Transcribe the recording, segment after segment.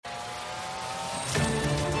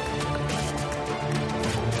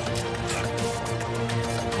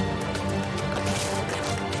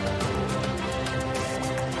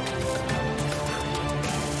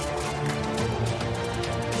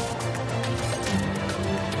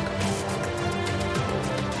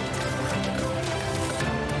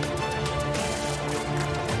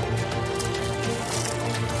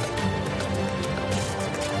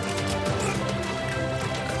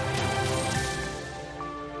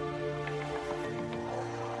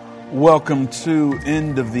Welcome to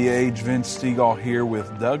End of the Age. Vince Stegall here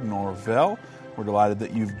with Doug Norvell. We're delighted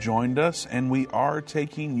that you've joined us, and we are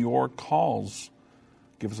taking your calls.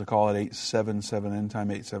 Give us a call at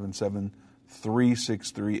 877-END-TIME,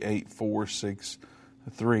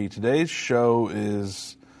 877-363-8463. Today's show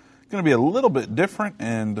is going to be a little bit different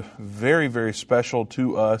and very, very special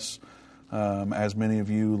to us. As many of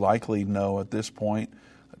you likely know at this point,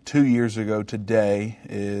 2 years ago today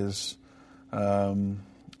is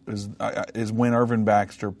when Irvin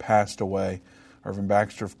Baxter passed away. Irvin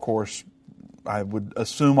Baxter, of course, I would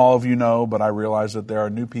assume all of you know, but I realize that there are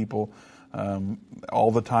new people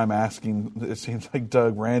all the time asking. It seems like,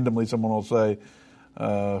 Doug, randomly someone will say,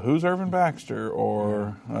 who's Irvin Baxter?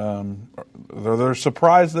 Or they're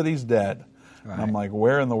surprised that he's dead. Right. And I'm like,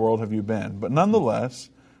 where in the world have you been? But nonetheless,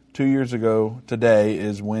 2 years ago today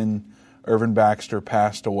is when Irvin Baxter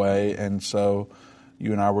passed away, and so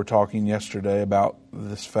you and I were talking yesterday about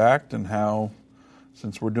this fact and how,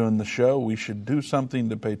 since we're doing the show, we should do something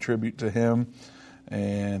to pay tribute to him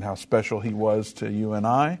and how special he was to you and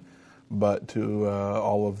I, but to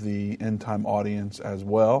all of the End Time audience as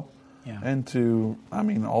well, and to,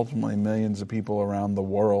 ultimately millions of people around the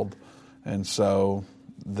world. And so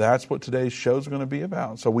that's what today's show is going to be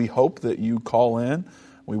about. So we hope that you call in.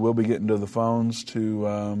 We will be getting to the phones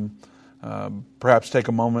to perhaps take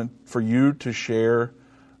a moment for you to share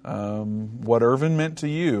what Irvin meant to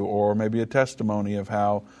you, or maybe a testimony of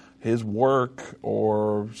how his work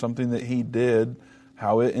or something that he did,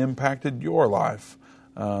 how it impacted your life.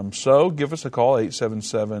 So give us a call,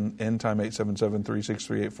 877-END-TIME,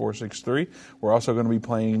 877-363-8463. We're also going to be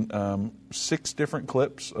playing 6 different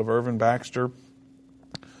clips of Irvin Baxter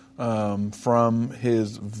from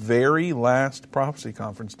his very last prophecy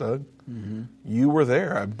conference, Doug. Mm-hmm. You were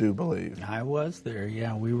there, I do believe. I was there,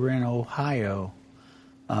 yeah. We were in Ohio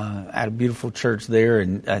at a beautiful church there,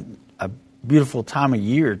 and a beautiful time of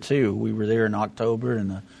year, too. We were there in October, and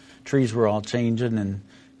the trees were all changing, and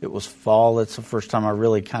it was fall. It's the first time I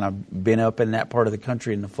really kind of been up in that part of the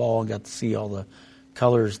country in the fall and got to see all the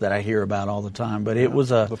colors that I hear about all the time. But it was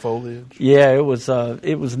the foliage. Yeah, it was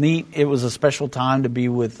neat. It was a special time to be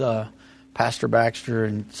with Pastor Baxter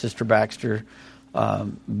and Sister Baxter.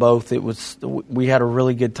 Both. We had a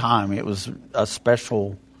really good time. It was a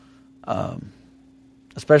special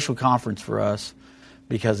conference for us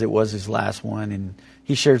because it was his last one, and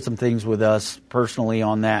he shared some things with us personally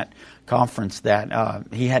on that conference that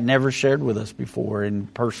he had never shared with us before,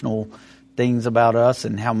 and personal things about us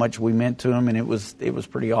and how much we meant to him, and it was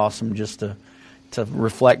pretty awesome just to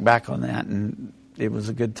reflect back on that, and it was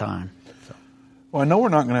a good time. So. Well, I know we're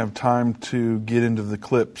not going to have time to get into the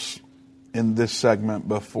clips in this segment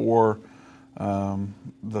before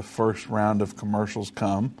the first round of commercials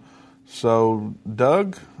come. So,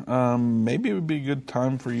 Doug, maybe it would be a good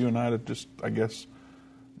time for you and I to just, I guess,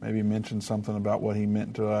 maybe mention something about what he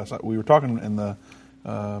meant to us. We were talking in the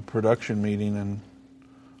production meeting, and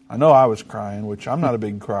I know I was crying, which I'm not a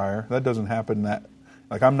big crier. That doesn't happen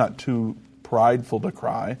I'm not too prideful to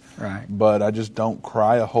cry. Right. But I just don't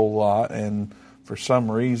cry a whole lot, and for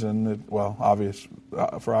some reason, for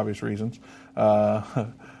obvious reasons,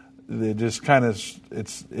 it just kind of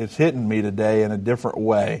it's hitting me today in a different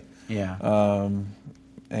way. Yeah.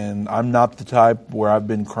 And I'm not the type where I've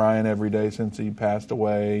been crying every day since he passed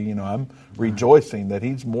away. I'm rejoicing that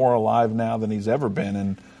he's more alive now than he's ever been.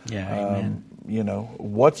 And amen.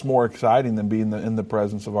 What's more exciting than being in the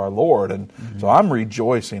presence of our Lord? And so I'm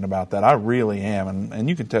rejoicing about that. I really am, and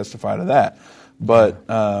you can testify to that. But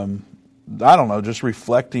I don't know, just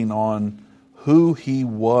reflecting on who he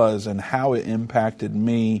was and how it impacted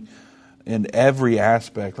me in every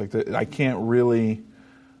aspect. I can't really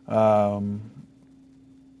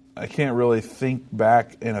think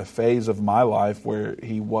back in a phase of my life where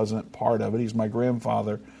he wasn't part of it. He's my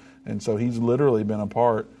grandfather, and so he's literally been a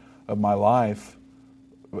part of my life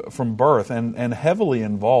from birth and heavily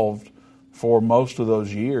involved for most of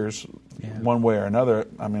those years, one way or another.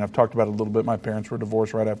 I've talked about it a little bit. My parents were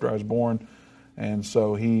divorced right after I was born, and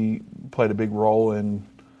so he played a big role in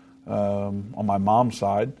on my mom's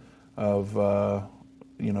side of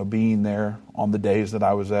being there on the days that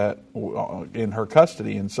I was in her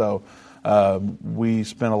custody. And so we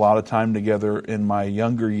spent a lot of time together in my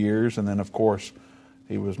younger years. And then, of course,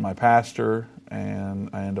 he was my pastor, and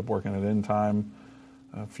I ended up working at End Time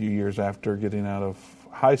a few years after getting out of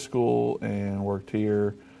high school, and worked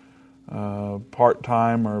here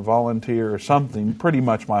part-time or volunteer or something pretty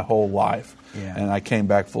much my whole life. Yeah. And I came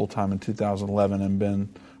back full-time in 2011 and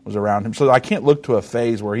was around him. So I can't look to a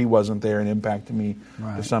phase where he wasn't there and impacted me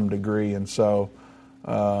to some degree. And so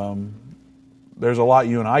there's a lot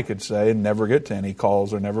you and I could say and never get to any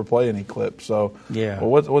calls or never play any clips. So, yeah.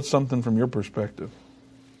 Well, what's something from your perspective?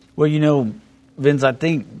 Well, Vince, I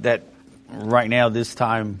think that right now, this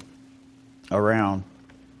time around,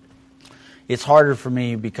 it's harder for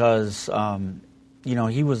me because,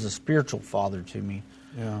 he was a spiritual father to me.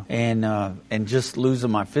 Yeah. And just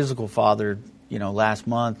losing my physical father, last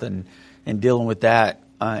month and dealing with that,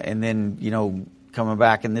 and then, coming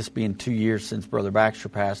back and this being 2 years since Brother Baxter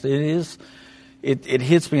passed, it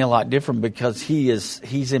hits me a lot different because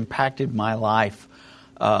he's impacted my life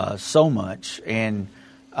so much. And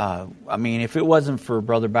if it wasn't for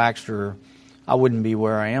Brother Baxter, I wouldn't be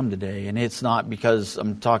where I am today. And it's not because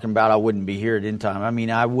I'm talking about I wouldn't be here at End Time.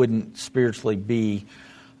 I wouldn't spiritually be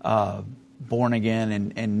born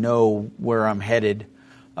again and know where I'm headed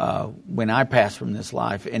when I pass from this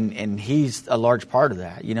life. And he's a large part of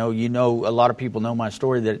that. A lot of people know my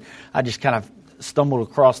story that I just kind of stumbled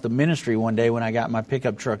across the ministry one day when I got my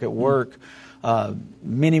pickup truck at work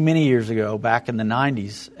many, many years ago, back in the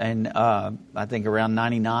 90s. And I think around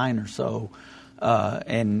 99 or so.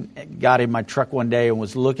 And got in my truck one day and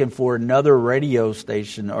was looking for another radio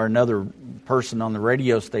station or another person on the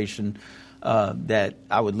radio station that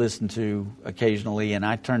I would listen to occasionally. And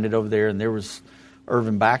I turned it over there, and there was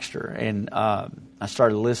Irvin Baxter. And I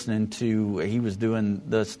started listening to, he was doing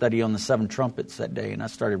the study on the 7 trumpets that day, and I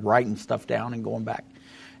started writing stuff down and going back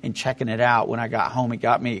and checking it out. When I got home, it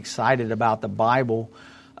got me excited about the Bible.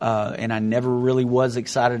 And I never really was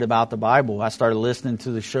excited about the Bible. I started listening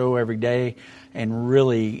to the show every day and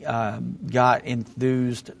really got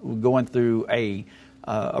enthused. Going through a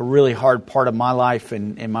really hard part of my life,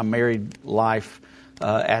 and my married life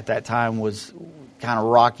at that time was kind of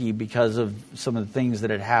rocky because of some of the things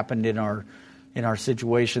that had happened in our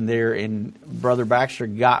situation there. And Brother Baxter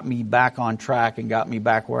got me back on track and got me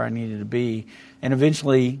back where I needed to be. And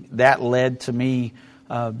eventually that led to me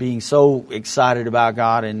being so excited about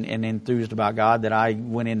God and enthused about God that I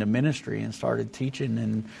went into ministry and started teaching.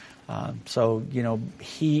 And so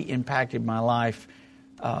he impacted my life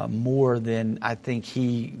more than I think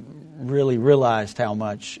he really realized how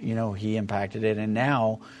much, he impacted it. And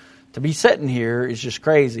now to be sitting here is just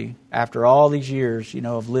crazy. After all these years,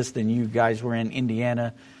 of listening, you guys were in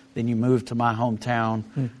Indiana, then you moved to my hometown.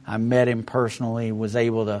 I met him personally, was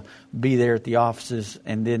able to be there at the offices,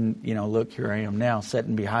 and then, look, here I am now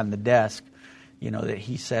sitting behind the desk, that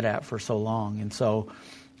he sat at for so long. And so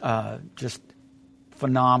just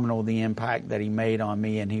phenomenal the impact that he made on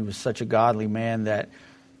me, and he was such a godly man that,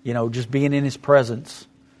 just being in his presence,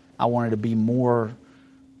 I wanted to be more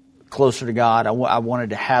closer to God. I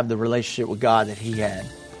wanted to have the relationship with God that he had.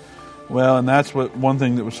 Well, and that's one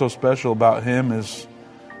thing that was so special about him is,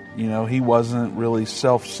 he wasn't really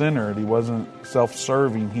self-centered. He wasn't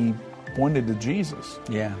self-serving. He pointed to Jesus.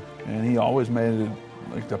 Yeah. And he always made it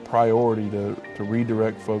like the priority to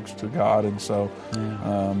redirect folks to God. And so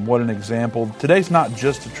what an example. Today's not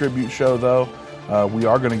just a tribute show, though. We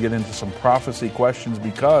are going to get into some prophecy questions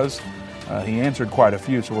because he answered quite a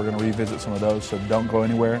few, so we're going to revisit some of those. So don't go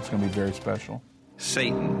anywhere. It's going to be very special.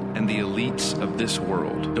 Satan and the elites of this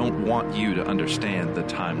world don't want you to understand the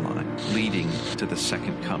timeline leading to the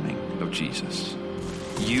second coming of Jesus.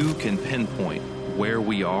 You can pinpoint where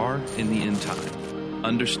we are in the end time,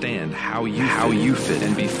 understand how you fit,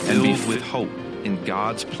 and be filled with hope in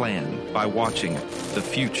God's plan by watching The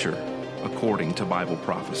Future According to Bible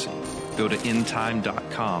Prophecy. Go to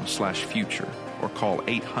endtime.com/future or call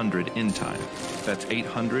 800-END-TIME. That's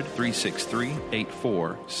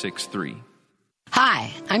 800-363-8463.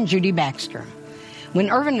 Hi, I'm Judy Baxter. When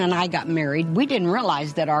Irvin and I got married, we didn't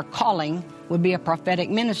realize that our calling would be a prophetic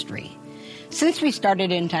ministry. Since we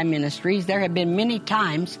started End Time Ministries, there have been many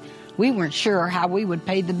times we weren't sure how we would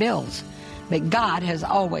pay the bills, but God has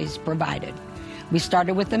always provided. We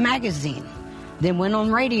started with a magazine, then went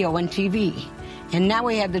on radio and TV, and now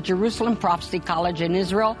we have the Jerusalem Prophecy College in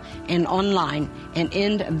Israel and online and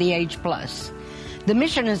End of the Age Plus. The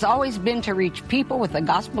mission has always been to reach people with the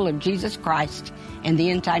gospel of Jesus Christ and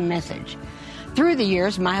the end time message. Through the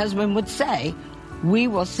years, my husband would say, we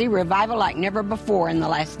will see revival like never before in the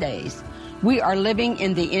last days. We are living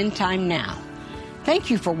in the end time now.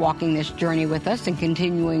 Thank you for walking this journey with us and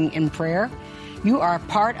continuing in prayer. You are a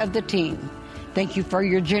part of the team. Thank you for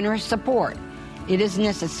your generous support. It is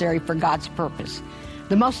necessary for God's purpose.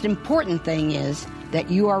 The most important thing is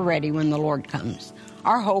that you are ready when the Lord comes.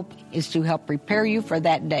 Our hope is to help prepare you for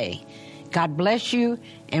that day. God bless you,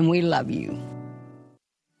 and we love you.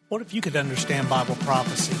 What if you could understand Bible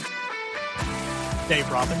prophecy?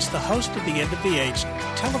 Dave Robbins, the host of the End of the Age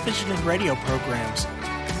television and radio programs,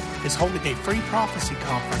 is holding a free prophecy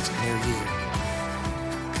conference near you.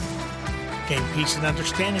 Gain peace and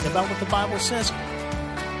understanding about what the Bible says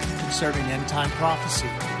concerning end-time prophecy.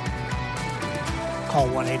 Call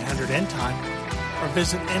 1-800-END-TIME or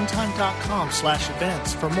visit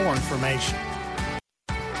endtime.com/events for more information.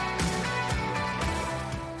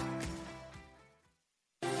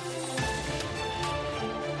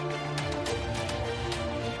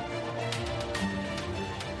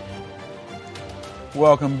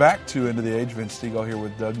 Welcome back to End of the Age. Vince Stegall here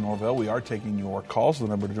with Doug Norvell. We are taking your calls. The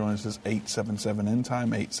number to join us is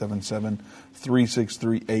 877-END-TIME,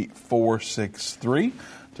 877-363-8463.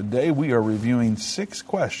 Today we are reviewing 6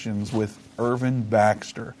 questions with Irvin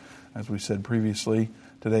Baxter. As we said previously,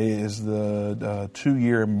 today is the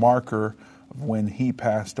 2-year marker of when he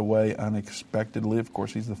passed away unexpectedly. Of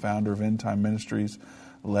course, he's the founder of End Time Ministries,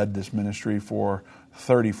 led this ministry for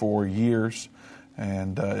 34 years.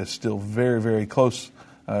 And is still very, very close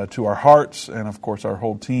to our hearts. And, of course, our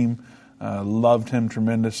whole team loved him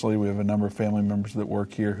tremendously. We have a number of family members that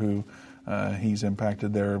work here who he's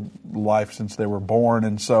impacted their life since they were born.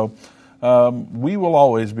 And so we will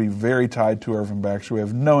always be very tied to Irvin Baxter. We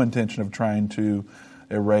have no intention of trying to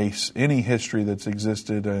erase any history that's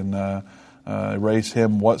existed and erase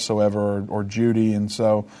him whatsoever or Judy. And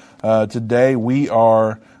so today we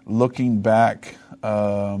are looking back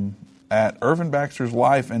at Irvin Baxter's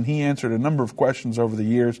life, and he answered a number of questions over the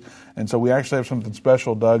years. And so we actually have something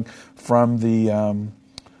special, Doug, from the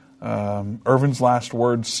Irvin's Last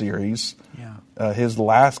Words series. Yeah. His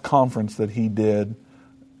last conference that he did,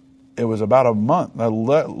 it was about a month,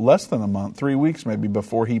 less than a month, 3 weeks maybe,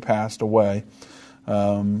 before he passed away.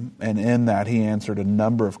 And in that, he answered a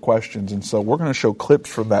number of questions. And so we're going to show clips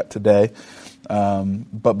from that today.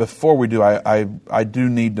 But before we do, I do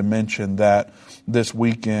need to mention that this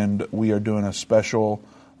weekend we are doing a special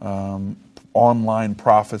online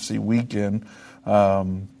prophecy weekend.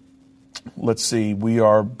 Let's see, we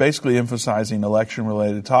are basically emphasizing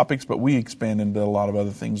election-related topics, but we expand into a lot of other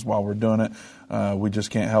things while we're doing it. We just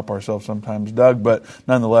can't help ourselves sometimes, Doug, but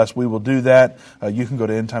nonetheless, we will do that. You can go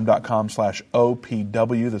to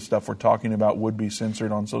endtime.com/OPW. The stuff we're talking about would be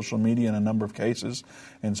censored on social media in a number of cases,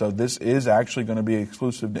 and so this is actually going to be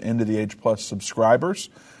exclusive to End of the Age Plus subscribers.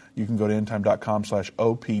 You can go to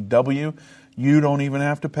endtime.com/OPW. You don't even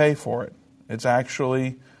have to pay for it. It's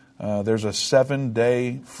actually, there's a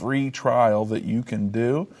 7-day free trial that you can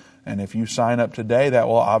do. And if you sign up today, that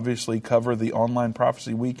will obviously cover the online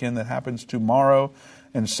prophecy weekend that happens tomorrow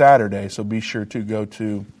and Saturday. So be sure to go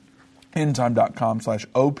to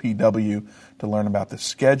endtime.com/OPW to learn about the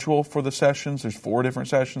schedule for the sessions. There's 4 different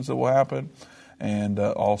sessions that will happen. And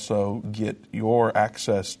also get your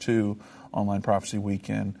access to Online Prophecy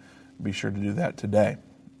Weekend. Be sure to do that today.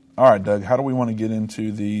 All right, Doug, how do we want to get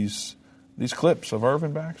into these clips of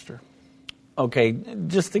Irvin Baxter? Okay,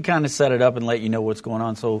 just to kind of set it up and let you know what's going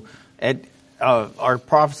on. So at our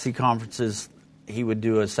prophecy conferences, he would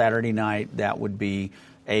do a Saturday night. That would be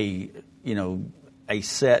a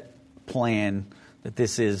set plan that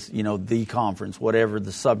this is, the conference, whatever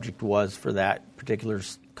the subject was for that particular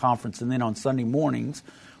conference. And then on Sunday mornings,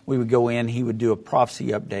 we would go in, he would do a prophecy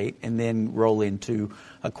update, and then roll into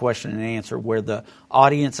a question and answer where the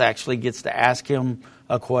audience actually gets to ask him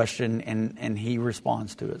a question and he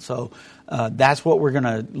responds to it. So that's what we're going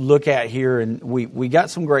to look at here. And we got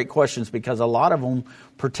some great questions because a lot of them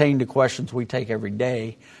pertain to questions we take every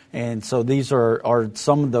day. And so these are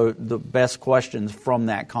some of the best questions from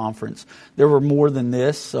that conference. There were more than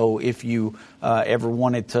this, so if you ever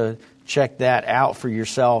wanted to check that out for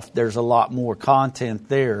yourself, there's a lot more content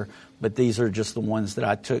there, but these are just the ones that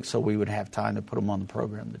I took so we would have time to put them on the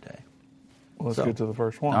program today. Well, let's get to the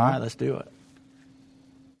first one. All right, let's do it.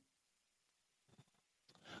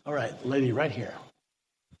 All right, lady right here.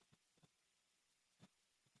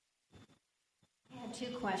 I have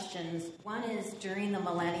 2 questions. One is during the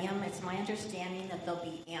millennium, it's my understanding that there'll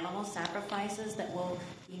be animal sacrifices that will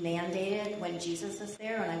be mandated when Jesus is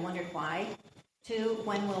there, and I wondered why. 2,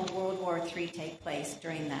 when will World War III take place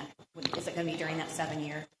during that? Is it going to be during that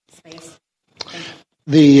 7-year space?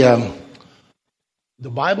 The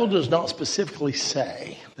Bible does not specifically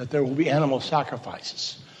say that there will be animal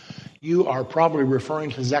sacrifices. You are probably referring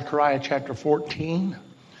to Zechariah chapter 14,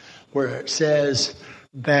 where it says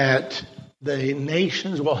that the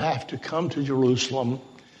nations will have to come to Jerusalem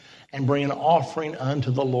and bring an offering unto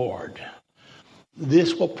the Lord.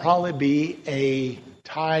 This will probably be a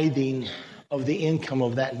tithing of the income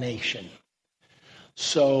of that nation.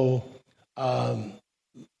 So,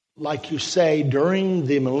 like you say, during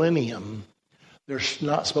the millennium, there's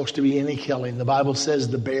not supposed to be any killing. The Bible says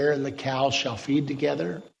the bear and the cow shall feed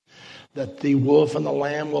together, that the wolf and the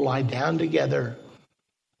lamb will lie down together,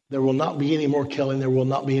 There will not be any more killing. There will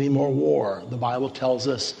not be any more war. The Bible tells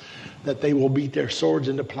us that they will beat their swords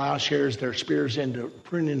into plowshares, their spears into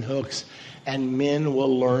pruning hooks, and men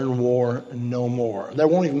will learn war no more. There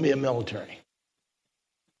won't even be a military.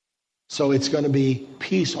 So it's going to be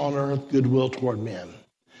peace on earth, goodwill toward men.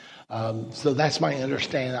 So that's my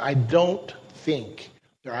understanding. I don't think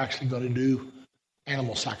they're actually going to do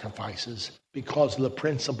animal sacrifices because of the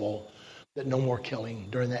principle that no more killing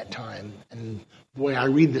during that time. And the way I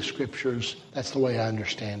read the scriptures, that's the way I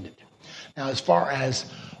understand it. Now, as far as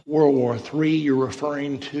World War III, you're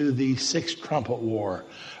referring to the sixth trumpet war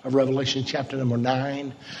of Revelation chapter number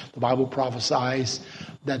 9. The Bible prophesies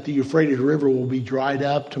that the Euphrates River will be dried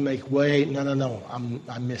up to make way. No.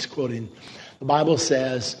 I'm misquoting. The Bible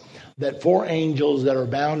says that 4 angels that are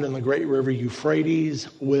bound in the great river Euphrates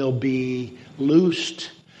will be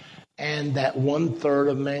loosed, and that 1/3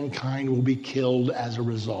 of mankind will be killed as a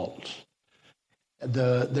result.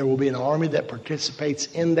 There will be an army that participates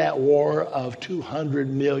in that war of 200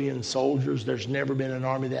 million soldiers. There's never been an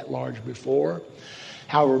army that large before.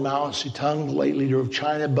 However, Mao Zedong, the late leader of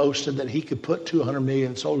China, boasted that he could put 200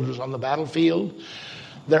 million soldiers on the battlefield.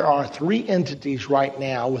 There are 3 entities right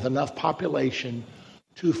now with enough population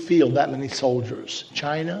to field that many soldiers: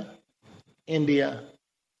 China, India,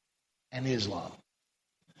 and Islam.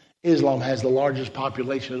 Islam has the largest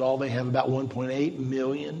population at all. They have about 1.8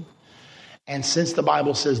 million. And since the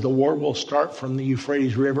Bible says the war will start from the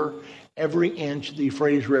Euphrates River, every inch of the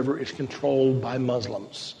Euphrates River is controlled by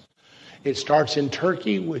Muslims. It starts in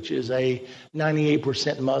Turkey, which is a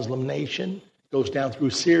 98% Muslim nation, goes down through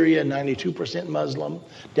Syria, 92% Muslim,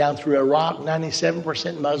 down through Iraq,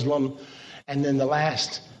 97% Muslim, and then the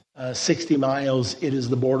last 60 miles, it is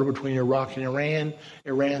the border between Iraq and Iran.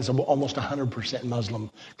 Iran's almost 100% Muslim,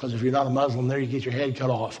 because if you're not a Muslim there, you get your head cut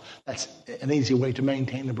off. That's an easy way to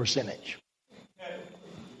maintain the percentage.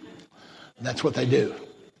 That's what they do.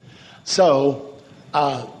 So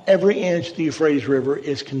every inch of the Euphrates River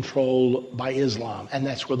is controlled by Islam, and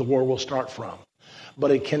that's where the war will start from. But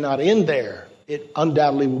it cannot end there. It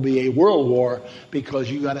undoubtedly will be a world war, because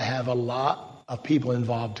you got to have a lot of people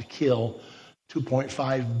involved to kill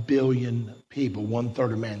 2.5 billion people,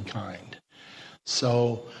 1/3 of mankind.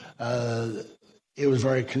 So it was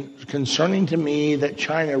very concerning to me that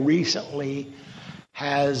China recently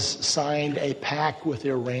has signed a pact with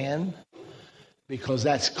Iran, because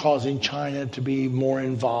that's causing China to be more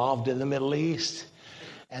involved in the Middle East.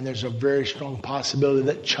 And there's a very strong possibility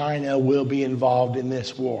that China will be involved in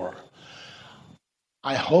this war.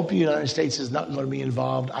 I hope the United States is not going to be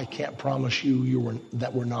involved. I can't promise you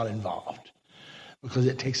that we're not involved, because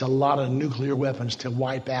it takes a lot of nuclear weapons to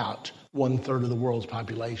wipe out 1/3 of the world's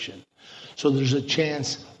population. So there's a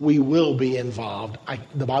chance we will be involved.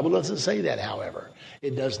 The Bible doesn't say that, however.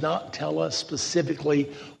 It does not tell us specifically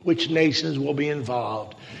which nations will be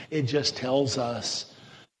involved. It just tells us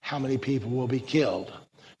how many people will be killed.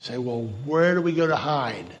 You say, well, where do we go to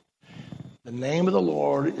hide? The name of the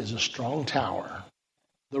Lord is a strong tower.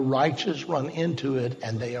 The righteous run into it,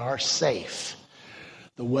 and they are safe.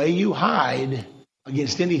 The way you hide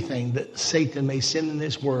against anything that Satan may send in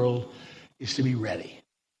this world is to be ready.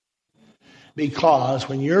 Because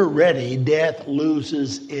when you're ready, death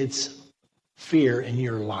loses its fear in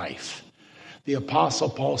your life. The Apostle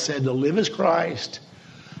Paul said to live is Christ,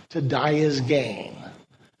 to die is gain.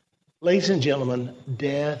 Ladies and gentlemen,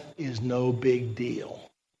 death is no big deal.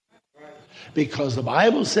 Because the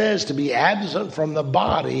Bible says to be absent from the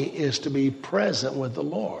body is to be present with the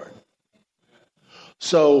Lord.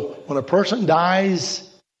 So when a person dies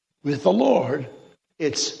with the Lord,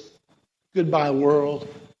 it's goodbye world,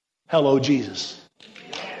 hello Jesus.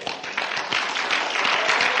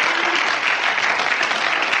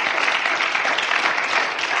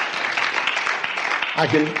 I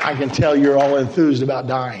can tell you're all enthused about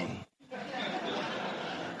dying.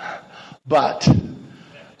 But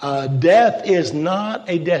death is not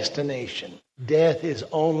a destination. Death is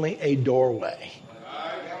only a doorway.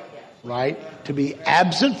 Right? To be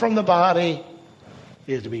absent from the body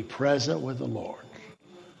is to be present with the Lord.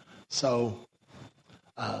 So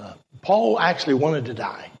Paul actually wanted to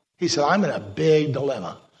die. He said, I'm in a big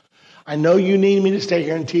dilemma. I know you need me to stay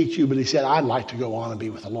here and teach you, but he said, I'd like to go on and be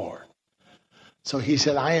with the Lord. So he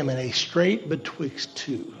said, I am in a strait betwixt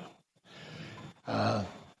two.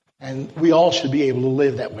 And we all should be able to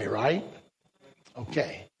live that way, right?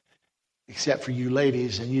 Okay. Except for you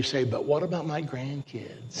ladies, and you say, but what about my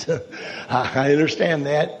grandkids? I understand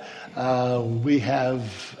that. We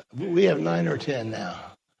have 9 or 10 now.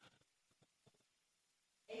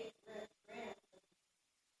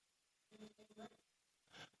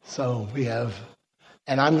 So we have,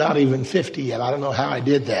 And I'm not even 50 yet. I don't know how I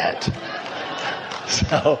did that.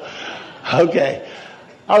 So, okay.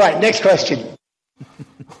 All right, next question.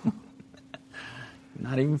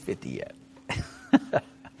 Not even 50 yet.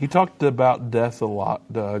 He talked about death a lot,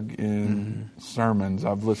 Doug, in sermons.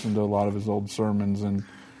 I've listened to a lot of his old sermons, and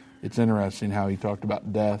it's interesting how he talked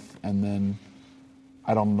about death, and then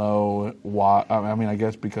I don't know why. I mean, I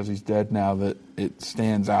guess because he's dead now that it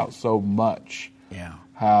stands out so much. Yeah.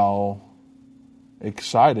 How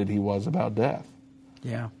excited he was about death.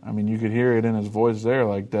 Yeah. I mean, you could hear it in his voice there,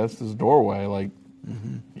 like death's his doorway. Like,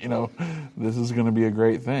 you know, this is going to be a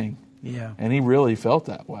great thing. Yeah. And he really felt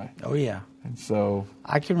that way. Oh, yeah. And so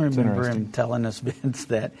I can remember him telling us, Vince,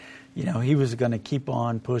 that, you know, he was going to keep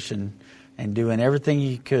on pushing and doing everything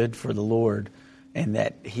he could for the Lord, and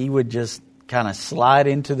that he would just kind of slide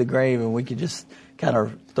into the grave and we could just kind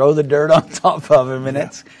of throw the dirt on top of him.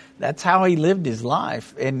 And that's how he lived his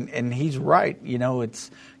life. And he's right. You know, it's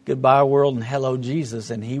goodbye world and hello Jesus.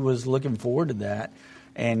 And he was looking forward to that.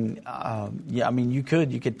 And, yeah, I mean, you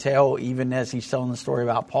could tell even as he's telling the story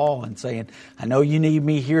about Paul and saying, I know you need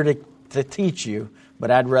me here to teach you,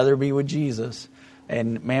 but I'd rather be with Jesus.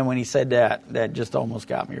 And, man, when he said that just almost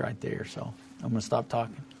got me right there. So I'm going to stop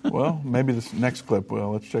talking. Well, maybe this next clip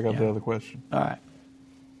will. Let's check out the other question. All right.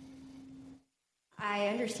 I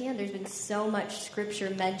understand there's been so much scripture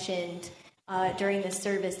mentioned during this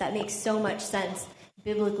service that makes so much sense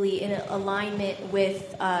biblically in alignment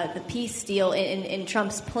with the peace deal in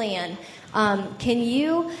Trump's plan. Can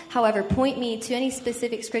you, however, point me to any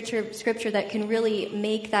specific scripture that can really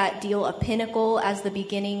make that deal a pinnacle as the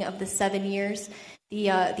beginning of the 7 years?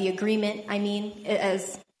 The agreement, I mean,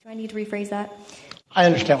 do I need to rephrase that? I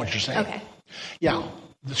understand what you're saying. Okay. Yeah,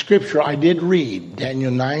 the scripture I did read,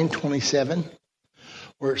 Daniel 9:27,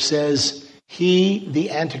 where it says, he, the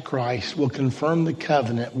Antichrist, will confirm the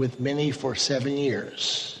covenant with many for 7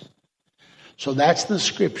 years. So that's the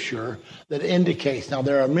scripture that indicates. Now,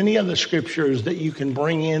 there are many other scriptures that you can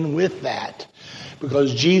bring in with that,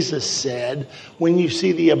 because Jesus said, when you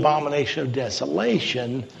see the abomination of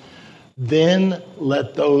desolation, then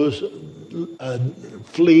let those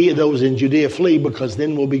flee, those in Judea flee, because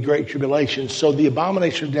then will be great tribulation. So the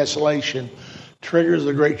abomination of desolation triggers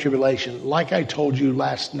the great tribulation. Like I told you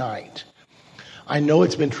last night, I know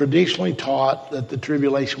it's been traditionally taught that the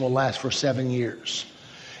tribulation will last for 7 years.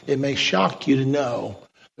 It may shock you to know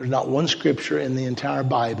there's not one scripture in the entire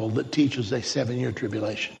Bible that teaches a 7-year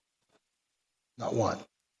tribulation. Not one.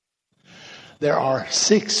 There are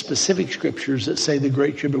 6 specific scriptures that say the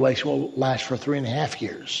Great Tribulation will last for 3.5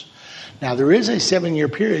 years. Now, there is a 7-year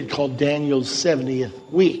period called Daniel's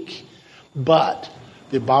 70th week, but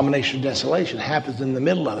the abomination of desolation happens in the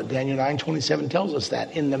middle of it. Daniel 9:27 tells us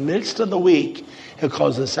that. In the midst of the week, he'll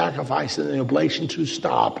cause the sacrifice and the oblation to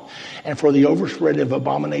stop, and for the overspread of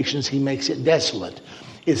abominations, he makes it desolate.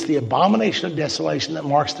 It's the abomination of desolation that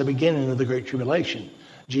marks the beginning of the Great Tribulation.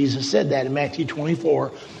 Jesus said that in Matthew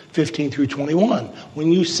 24:15 through 21.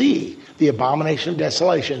 When you see the abomination of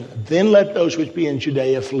desolation, then let those which be in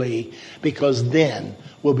Judea flee, because then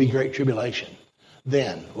will be great tribulation.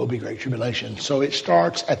 Then will be great tribulation. So it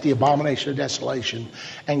starts at the abomination of desolation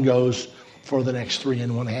and goes for the next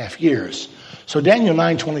 3.5 years. So Daniel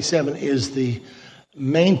 9:27 is the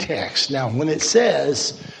main text. Now, when it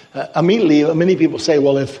says, immediately many people say,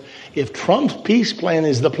 well, if Trump's peace plan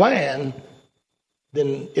is the plan,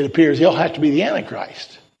 then it appears he'll have to be the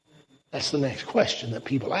Antichrist. That's the next question that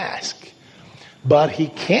people ask. But he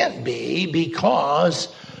can't be, because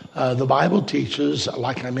the Bible teaches,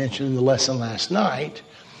 like I mentioned in the lesson last night,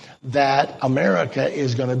 that America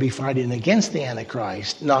is going to be fighting against the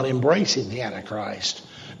Antichrist, not embracing the Antichrist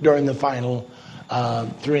during the final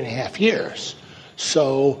 3.5 years.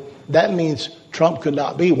 So that means Trump could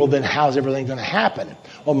not be. Well, then how's everything going to happen?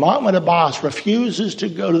 Well, Mahmoud Abbas refuses to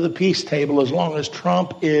go to the peace table as long as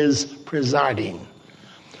Trump is presiding.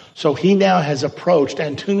 So he now has approached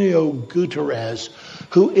Antonio Guterres,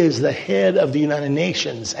 who is the head of the United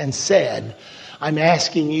Nations, and said, I'm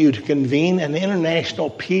asking you to convene an international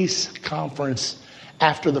peace conference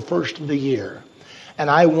after the first of the year. And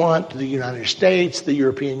I want the United States, the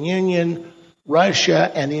European Union,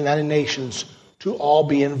 Russia, and the United Nations to all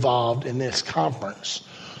be involved in this conference.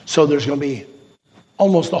 So there's going to be,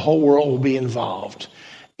 almost the whole world will be involved.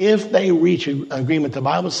 If they reach an agreement, the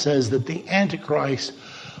Bible says that the Antichrist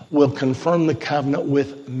will confirm the covenant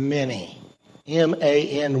with many.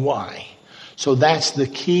 M-A-N-Y. So that's the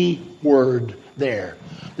key word there.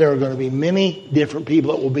 There are going to be many different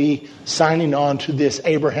people that will be signing on to this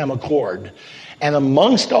Abraham Accord. And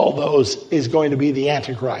amongst all those is going to be the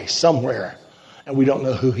Antichrist somewhere. And we don't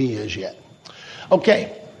know who he is yet.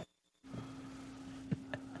 Okay.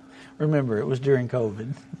 Remember, it was during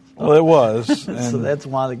COVID. Well, it was. So And that's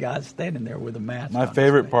why the guy's standing there with a mask my on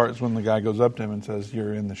favorite his face. part is when the guy goes up to him and says,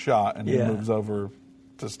 "You're in the shot," and he Yeah. moves over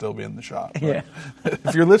to still be in the shot. But Yeah.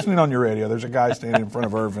 if you're listening on your radio, there's a guy standing in front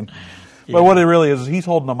of Irvin. But what it really is he's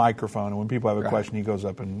holding a microphone, and when people have a question, he goes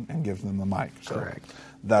up and gives them the mic. So Correct.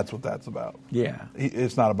 that's what that's about. Yeah.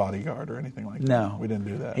 It's not a bodyguard or anything like that. No. We didn't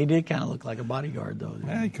do that. He did kind of look like a bodyguard, though.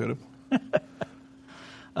 Yeah, he could have.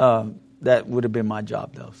 That would have been my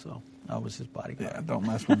job, though, so I was his bodyguard. Yeah, don't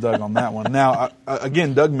mess with Doug on that one. Now,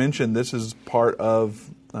 again, Doug mentioned this is part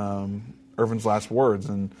of Irvin's Last Words,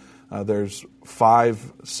 and there's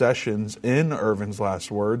 5 sessions in Irvin's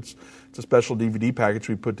Last Words. It's a special DVD package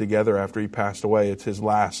we put together after he passed away. It's his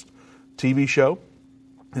last TV show,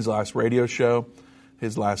 his last radio show,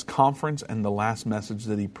 his last conference, and the last message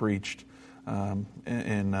that he preached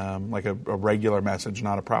in like a regular message,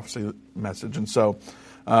 not a prophecy message. And so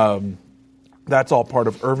that's all part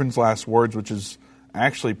of Irvin's Last Words, which is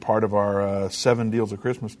actually part of our 7 Deals of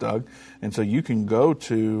Christmas, Doug. And so you can go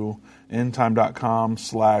to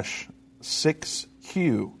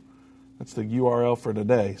endtime.com/6Q. That's the URL for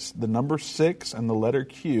today. The number 6 and the letter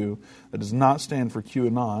Q. That does not stand for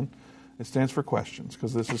QAnon. It stands for questions,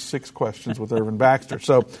 because this is 6 questions with Irvin Baxter.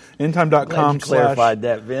 So endtime.com/ clarified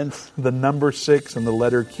that, Vince. the number 6 and the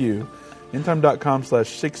letter Q.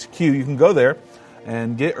 endtime.com/6Q. You can go there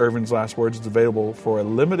and get Irvin's Last Words. It's available for a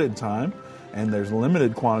limited time, and there's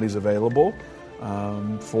limited quantities available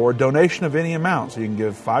for donation of any amount. So you can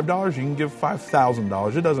give $5, you can give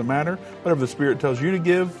 $5,000. It doesn't matter. Whatever the Spirit tells you to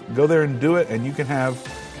give, go there and do it, and you can have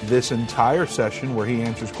this entire session where he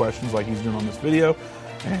answers questions like he's doing on this video,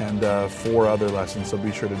 and 4 other lessons. So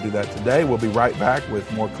be sure to do that today. We'll be right back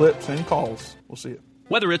with more clips and calls. We'll see you.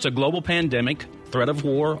 Whether it's a global pandemic, threat of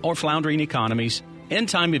war, or floundering economies,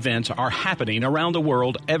 end-time events are happening around the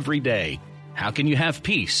world every day. How can you have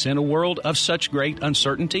peace in a world of such great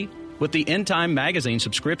uncertainty? With the End Time magazine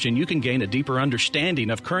subscription, you can gain a deeper understanding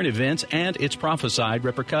of current events and its prophesied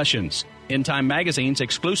repercussions. End Time magazine's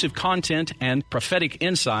exclusive content and prophetic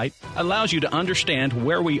insight allows you to understand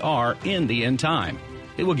where we are in the end time.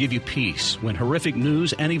 It will give you peace when horrific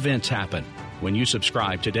news and events happen. When you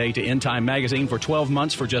subscribe today to End Time magazine for 12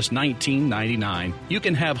 months for just $19.99, you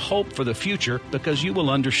can have hope for the future because you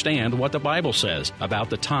will understand what the Bible says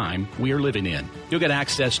about the time we are living in. You'll get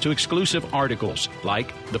access to exclusive articles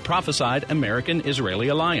like the Prophesied American-Israeli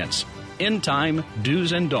Alliance, End Time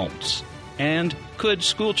Do's and Don'ts, and Could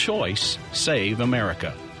School Choice Save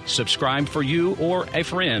America? Subscribe for you or a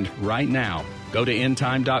friend right now. Go to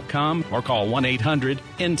endtime.com or call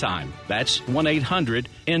 1-800-END-TIME. That's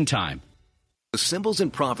 1-800-END-TIME. The symbols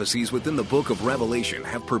and prophecies within the book of Revelation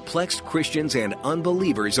have perplexed Christians and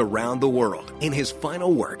unbelievers around the world. In his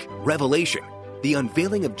final work, Revelation, The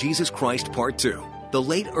Unveiling of Jesus Christ Part 2, the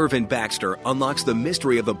late Irvin Baxter unlocks the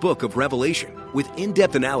mystery of the book of Revelation with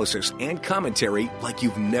in-depth analysis and commentary like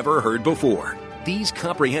you've never heard before. These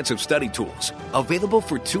comprehensive study tools, available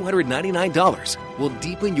for $299, will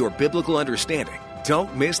deepen your biblical understanding.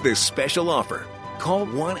 Don't miss this special offer. Call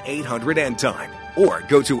 1-800-END-TIME or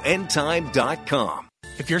go to endtime.com.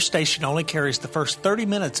 If your station only carries the first 30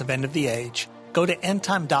 minutes of End of the Age, go to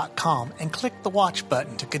endtime.com and click the watch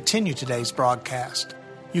button to continue today's broadcast.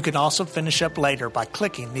 You can also finish up later by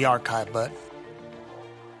clicking the archive button.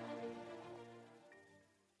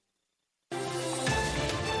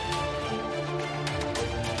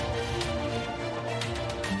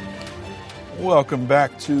 Welcome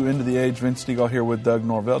back to End of the Age. Vince Stegall here with Doug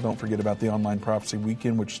Norvell. Don't forget about the Online Prophecy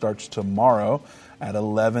Weekend, which starts tomorrow at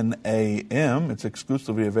 11 a.m. It's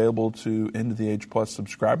exclusively available to End of the Age Plus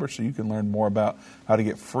subscribers, so you can learn more about how to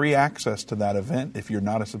get free access to that event if you're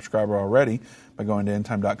not a subscriber already by going to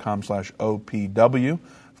endtime.com/OPW.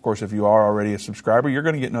 Of course, if you are already a subscriber, you're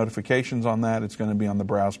going to get notifications on that. It's going to be on the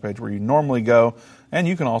browse page where you normally go. And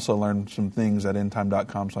you can also learn some things at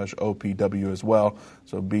endtime.com/OPW as well.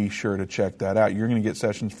 So be sure to check that out. You're going to get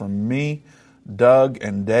sessions from me, Doug,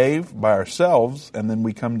 and Dave by ourselves. And then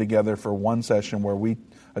we come together for one session where we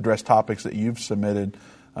address topics that you've submitted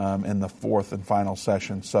in the 4th and final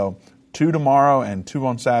session. So 2 tomorrow and 2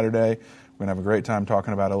 on Saturday. We're going to have a great time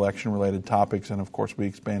talking about election-related topics, and, of course, we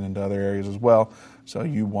expand into other areas as well, so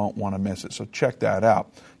you won't want to miss it. So check that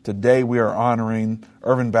out. Today we are honoring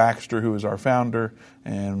Irvin Baxter, who is our founder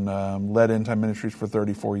and led End Time Ministries for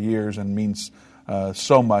 34 years and means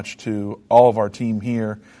so much to all of our team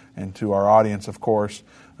here and to our audience, of course.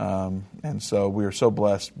 And so we are so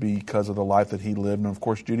blessed because of the life that he lived. And, of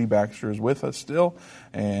course, Judy Baxter is with us still,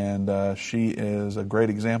 and she is a great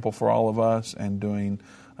example for all of us and doing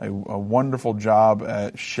a wonderful job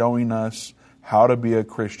at showing us how to be a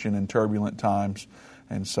Christian in turbulent times.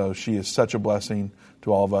 And so she is such a blessing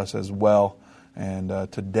to all of us as well. And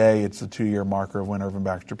today it's the 2-year marker of when Irvin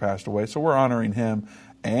Baxter passed away. So we're honoring him.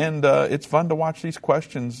 And it's fun to watch these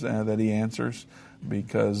questions that he answers,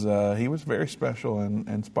 because he was very special and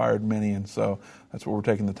inspired many. And so that's what we're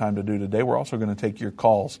taking the time to do today. We're also going to take your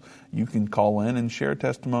calls. You can call in and share a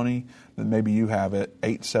testimony that maybe you have at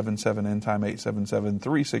 877-END-TIME,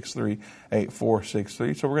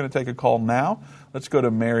 877-363-8463. So we're going to take a call now. Let's go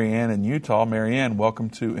to Mary Ann in Utah. Mary Ann,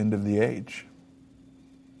 welcome to End of the Age.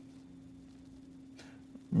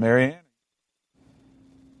 Mary Ann?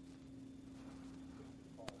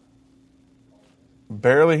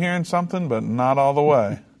 Barely hearing something, but not all the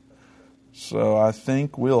way. So I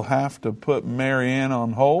think we'll have to put Mary Ann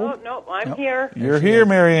on hold. Oh, no, I'm here. You're here,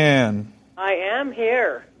 Mary Ann. I am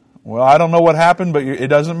here. Well, I don't know what happened, but it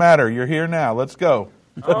doesn't matter. You're here now. Let's go.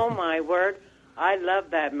 Oh, my word. I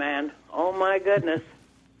love that man. Oh, my goodness.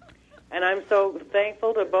 And I'm so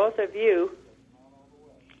thankful to both of you.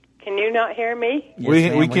 Can you not hear me?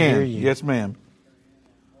 Yes, we can. Yes, ma'am.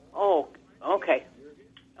 Oh, okay.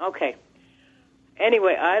 Okay.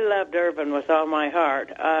 Anyway, I loved Irvin with all my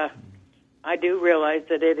heart. I do realize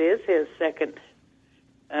that it is his second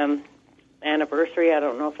anniversary. I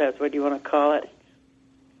don't know if that's what you want to call it.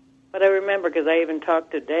 But I remember, because I even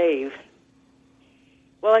talked to Dave.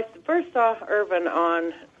 Well, I first saw Irvin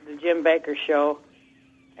on the Jim Bakker show,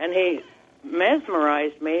 and he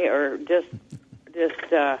mesmerized me, or just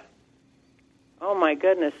oh my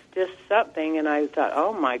goodness, just something. And I thought,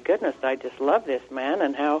 oh my goodness, I just love this man,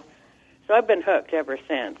 and how. So I've been hooked ever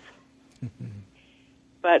since.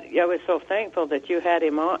 But I was so thankful that you had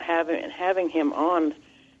him on, having him on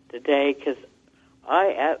today, because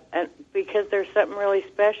because there's something really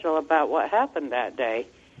special about what happened that day.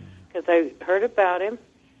 Because I heard about him.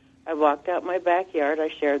 I walked out my backyard. I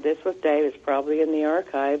shared this with Dave. It's probably in the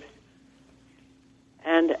archives.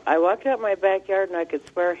 And I walked out my backyard, and I could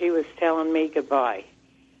swear he was telling me goodbye.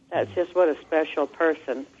 That's just what a special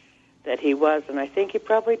person that he was. And I think he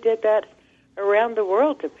probably did that around the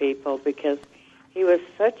world to people, because he was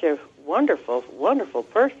such a wonderful, wonderful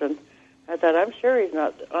person. I thought,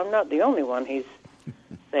 I'm not the only one he's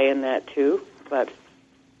saying that to. But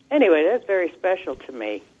anyway, that's very special to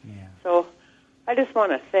me. Yeah. So I just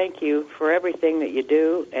want to thank you for everything that you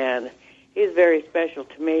do, and he's very special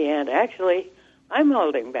to me. And actually, I'm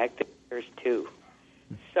holding back the tears too.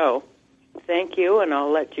 So thank you, and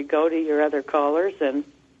I'll let you go to your other callers, and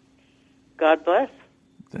God bless.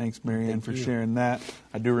 Thanks, Mary Ann, for sharing that.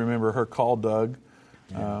 I do remember her call, Doug.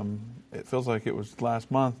 Yeah. It feels like it was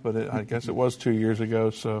last month, but I guess it was 2 years ago.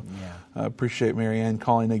 So I appreciate Mary Ann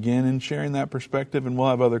calling again and sharing that perspective. And we'll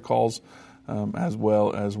have other calls as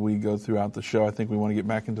well as we go throughout the show. I think we want to get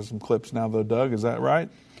back into some clips now, though, Doug. Is that right?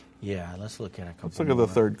 Yeah, let's look at a couple. Let's look at the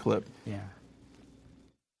third clip. Yeah.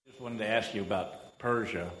 Just wanted to ask you about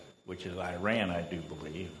Persia, which is Iran, I do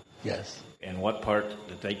believe. Yes. And what part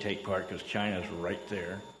did they take part? Because China's right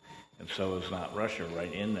there, and so is not Russia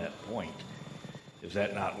right in that point. Is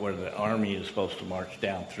that not where the army is supposed to march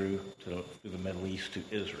down through the Middle East to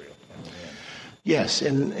Israel? Yes,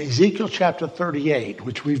 in Ezekiel chapter 38,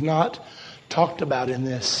 which we've not talked about in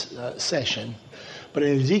this session, but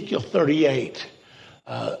in Ezekiel 38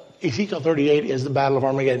 is the Battle of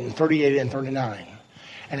Armageddon, 38 and 39.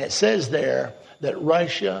 And it says there that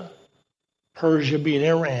Russia, Persia being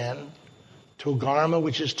Iran, Togarmah,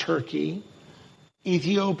 which is Turkey,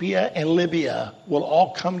 Ethiopia, and Libya will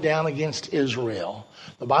all come down against Israel.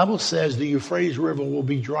 The Bible says the Euphrates River will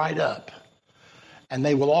be dried up, and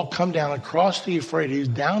they will all come down across the Euphrates,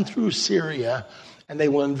 down through Syria, and they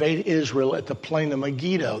will invade Israel at the plain of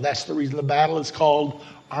Megiddo. That's the reason the battle is called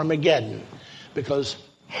Armageddon, because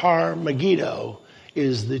Har Megiddo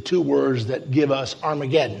is the two words that give us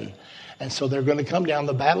Armageddon. And so they're going to come down.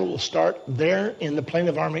 The battle will start there in the plain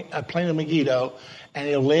of Megiddo, and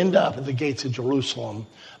it'll end up at the gates of Jerusalem.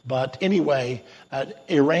 But anyway,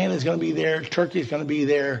 Iran is going to be there. Turkey is going to be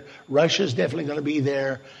there. Russia is definitely going to be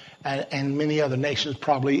there. And many other nations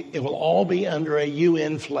probably. It will all be under a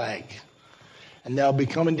UN flag. And they'll be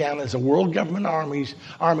coming down as a world government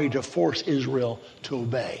army to force Israel to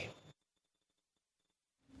obey.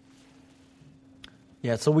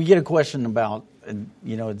 Yeah, so we get a question about,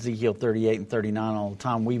 Ezekiel 38 and 39 all the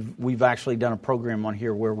time. We've actually done a program on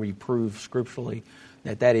here where we prove scripturally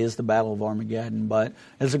that is the Battle of Armageddon. But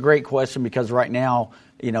it's a great question, because right now,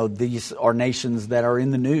 these are nations that are in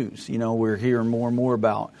the news. We're hearing more and more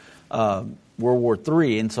about World War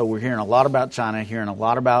III, and so we're hearing a lot about China, hearing a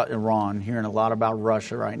lot about Iran, hearing a lot about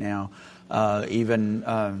Russia right now. They're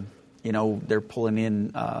pulling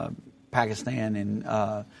in Pakistan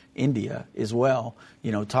and India as well,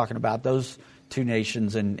 talking about those two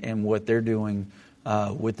nations and what they're doing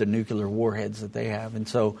with the nuclear warheads that they have. And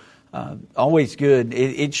so always good.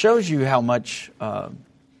 It shows you how much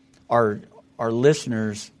our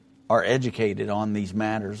listeners are educated on these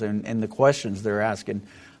matters and the questions they're asking.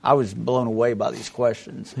 I was blown away by these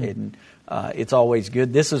questions, and it's always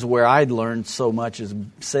good. This is where I'd learned so much, is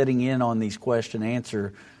sitting in on these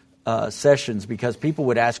question-answer sessions, because people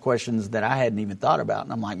would ask questions that I hadn't even thought about,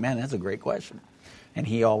 and I'm like, man, that's a great question. And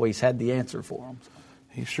he always had the answer for them.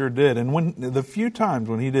 He sure did. And when the few times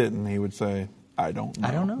when he didn't, he would say, I don't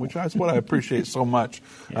know. Which is what I appreciate so much.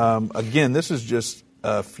 Yeah. Again, this is just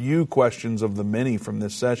a few questions of the many from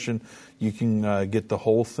this session. You can get the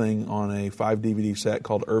whole thing on a 5-DVD set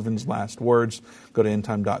called Irvin's Last Words. Go to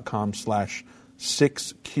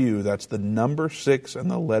endtime.com/6Q. That's the number 6 and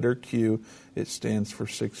the letter Q. It stands for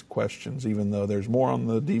 6 questions, even though there's more on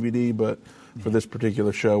the DVD. But for this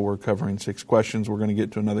particular show, we're covering 6 questions. We're going to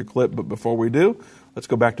get to another clip. But before we do, let's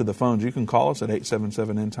go back to the phones. You can call us at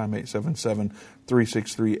 877-END-TIME,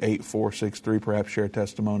 877-363-8463. Perhaps share a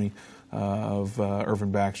testimony of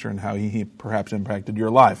Irvin Baxter and how he perhaps impacted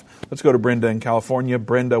your life. Let's go to Brenda in California.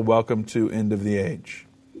 Brenda, welcome to End of the Age.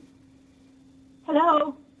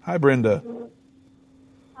 Hello. Hi, Brenda.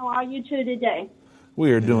 How are you two today?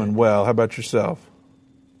 We are doing well. How about yourself?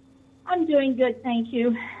 I'm doing good, thank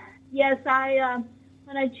you. Yes,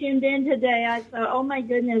 when I tuned in today, I thought, oh my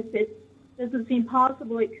goodness, it doesn't seem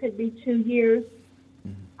possible. It could be 2 years.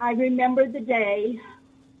 I remember the day,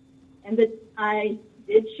 and that I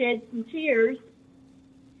did shed some tears,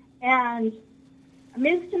 and I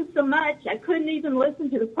missed him so much I couldn't even listen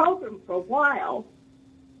to the program for a while.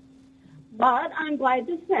 But I'm glad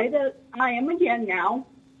to say that I am again now.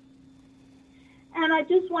 And I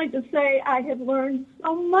just wanted to say I have learned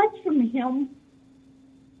so much from him,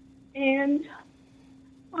 and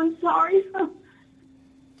I'm sorry.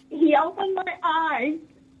 He opened my eyes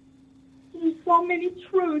to so many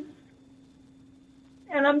truths,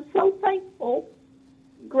 and I'm so thankful,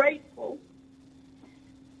 grateful.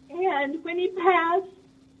 And when he passed,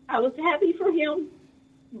 I was happy for him,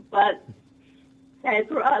 but sad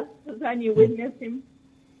for us, because I knew we'd miss him.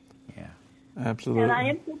 Yeah, absolutely. And I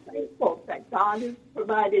am so thankful that God has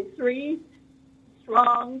provided 3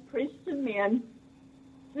 strong Christian men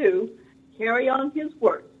to carry on his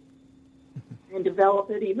work and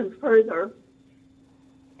develop it even further.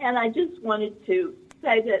 And I just wanted to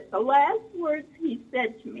say that the last words he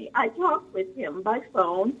said to me, I talked with him by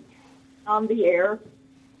phone on the air.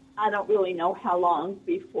 I don't really know how long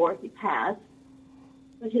before he passed.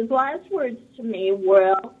 But his last words to me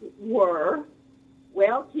were,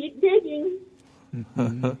 well, keep digging.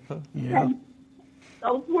 Yeah. And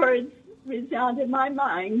those words resound in my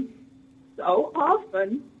mind so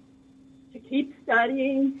often, to keep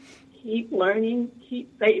studying, keep learning,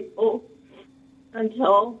 keep faithful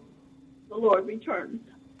until the Lord returns.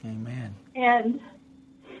 Amen. And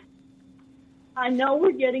I know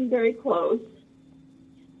we're getting very close,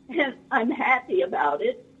 and I'm happy about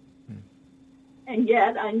it. And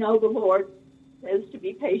yet I know the Lord says to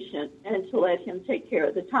be patient and to let him take care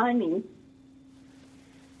of the timing.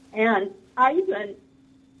 And I even,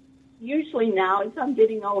 usually now, as I'm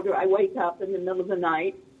getting older, I wake up in the middle of the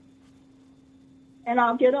night, and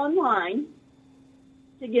I'll get online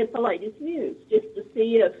to get the latest news, just to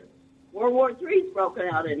see if World War III's broken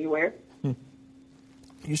out anywhere.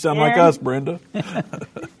 You sound like us, Brenda.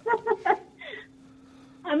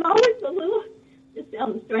 I'm always a little, it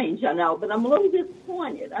sounds strange, I know, but I'm a little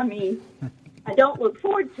disappointed. I mean, I don't look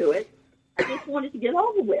forward to it. I just want it to get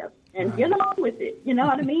over with and get on with it. You know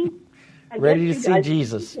what I mean? Ready to see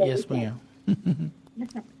Jesus. Yes, ma'am.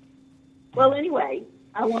 Well, anyway,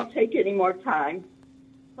 I won't take any more time,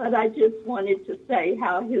 but I just wanted to say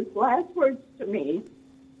how his last words to me,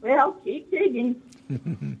 well, keep digging,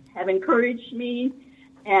 have encouraged me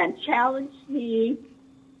and challenged me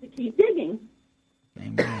to keep digging.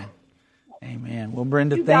 Amen. Amen. Well,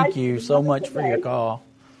 Brenda, thank you so much for your call.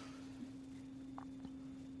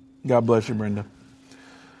 God bless you, Brenda.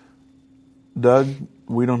 Doug,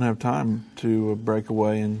 we don't have time to break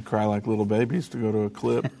away and cry like little babies to go to a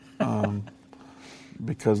clip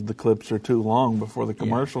because the clips are too long before the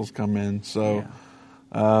commercials come in. So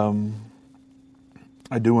I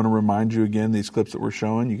do want to remind you again, these clips that we're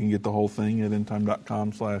showing, you can get the whole thing at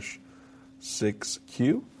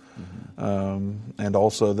endtime.com/6Q. And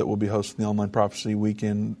also that we'll be hosting the Online Prophecy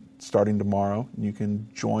Weekend starting tomorrow. You can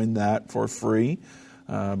join that for free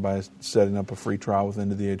by setting up a free trial with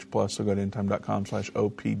End of the Age Plus. So go to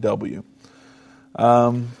endtime.com/OPW.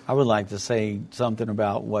 I would like to say something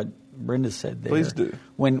about what Brenda said there. Please do.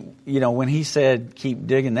 When he said keep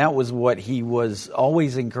digging, that was what he was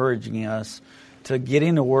always encouraging us to get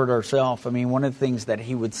in the Word ourselves. I mean, one of the things that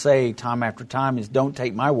he would say time after time is, don't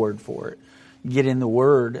take my word for it. Get in the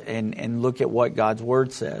Word and look at what God's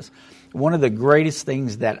Word says. One of the greatest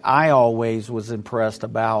things that I always was impressed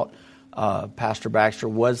about Pastor Baxter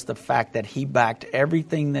was the fact that he backed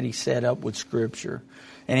everything that he said up with Scripture.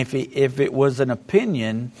 And if it was an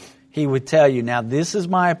opinion, he would tell you, now this is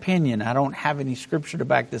my opinion. I don't have any Scripture to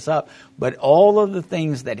back this up. But all of the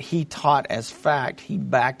things that he taught as fact, he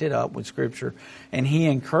backed it up with Scripture. And he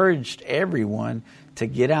encouraged everyone to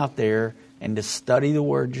get out there and to study the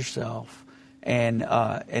Word yourself. And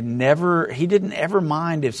he didn't ever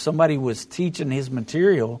mind if somebody was teaching his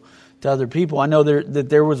material to other people. I know that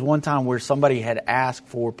there was one time where somebody had asked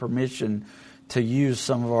for permission to use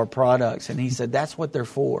some of our products, and he said, that's what they're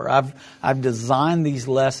for. I've designed these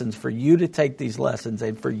lessons for you to take these lessons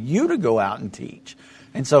and for you to go out and teach.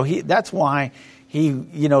 And so that's why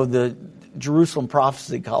the Jerusalem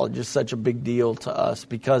Prophecy College is such a big deal to us,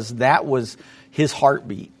 because that was his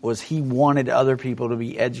heartbeat, was he wanted other people to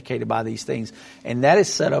be educated by these things. And that is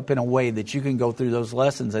set up in a way that you can go through those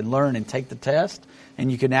lessons and learn and take the test, and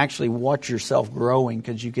you can actually watch yourself growing,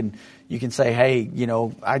 because you can say, hey,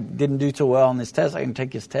 I didn't do too well on this test. I can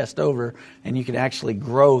take this test over, and you can actually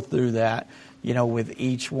grow through that, with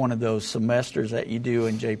each one of those semesters that you do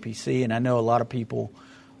in JPC. And I know a lot of people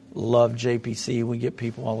love JPC. We get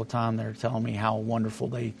people all the time that are telling me how wonderful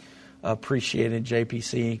they appreciated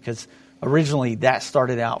JPC, because originally that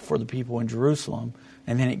started out for the people in Jerusalem,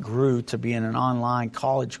 and then it grew to being an online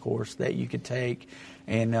college course that you could take,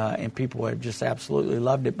 and people have just absolutely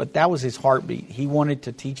loved it. But that was his heartbeat. He wanted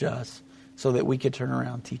to teach us so that we could turn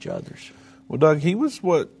around and teach others. Well, Doug, he was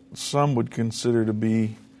what some would consider to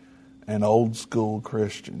be an old school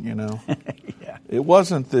Christian, Yeah. It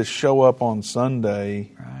wasn't this show up on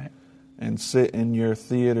Sunday right. and sit in your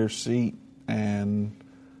theater seat and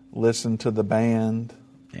listen to the band.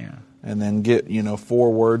 Yeah. And then get,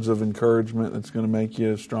 4 words of encouragement that's going to make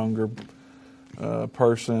you a stronger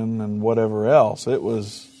person and whatever else. It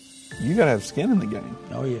was, you got to have skin in the game.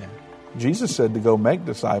 Oh, yeah. Jesus said to go make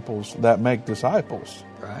disciples that make disciples.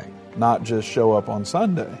 Right. Not just show up on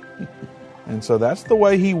Sunday. And so that's the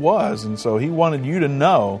way he was. And so he wanted you to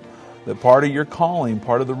know that part of your calling,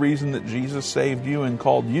 part of the reason that Jesus saved you and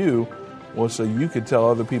called you, was so you could tell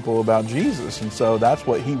other people about Jesus. And so that's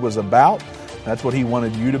what he was about. That's what he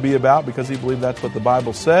wanted you to be about, because he believed that's what the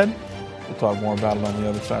Bible said. We'll talk more about it on the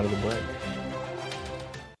other side of the break.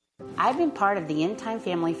 I've been part of the End Time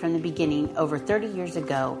family from the beginning over 30 years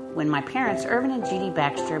ago, when my parents, Irvin and Judy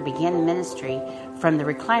Baxter, began the ministry from the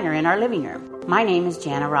recliner in our living room. My name is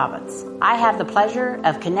Jana Robbins. I have the pleasure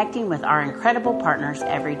of connecting with our incredible partners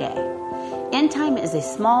every day. End Time is a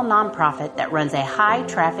small nonprofit that runs a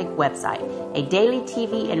high-traffic website, a daily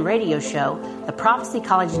TV and radio show, the Prophecy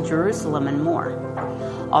College in Jerusalem, and more.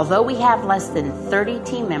 Although we have less than 30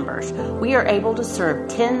 team members, we are able to serve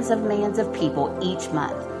tens of millions of people each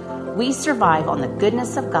month. We survive on the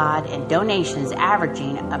goodness of God and donations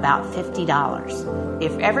averaging about $50.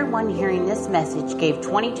 If everyone hearing this message gave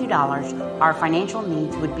 $22, our financial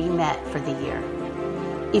needs would be met for the year.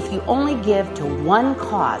 If you only give to one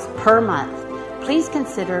cause per month, please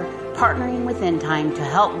consider partnering with End Time to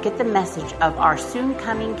help get the message of our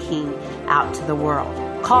soon-coming King out to the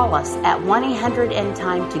world. Call us at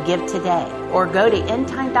 1-800-END-TIME to give today, or go to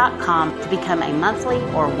endtime.com to become a monthly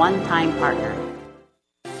or one-time partner.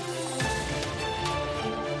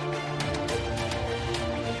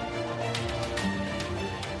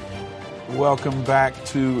 Welcome back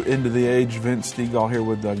to Into the Age. Vince Stegall here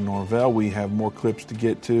with Doug Norvell. We have more clips to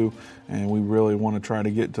get to, and we really want to try to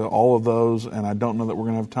get to all of those. And I don't know that we're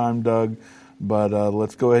going to have time, Doug, but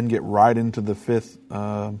let's go ahead and get right into the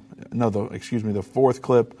fourth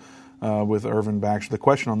clip with Irvin Baxter. The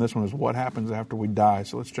question on this one is, what happens after we die?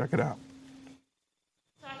 So let's check it out.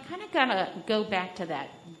 So I kind of got to go back to that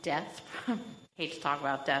death. Hate to talk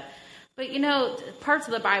about death. But, parts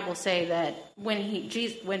of the Bible say that when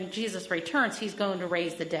Jesus returns, he's going to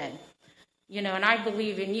raise the dead. And I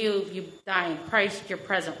believe in you. If you die in Christ, you're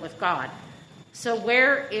present with God. So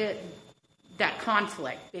where is that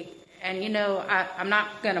conflict? And, I'm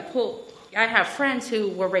not going to pull. I have friends who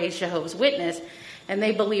were raised Jehovah's Witness, and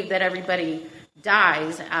they believe that everybody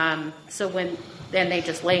dies. So then they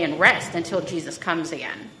just lay and rest until Jesus comes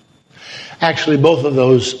again. Actually, both of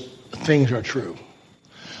those things are true.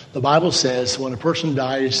 The Bible says when a person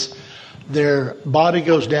dies, their body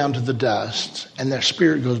goes down to the dust and their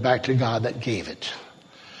spirit goes back to God that gave it.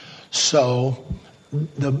 So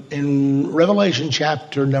in Revelation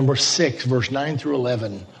chapter number 6, verse 9 through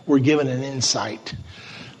 11, we're given an insight.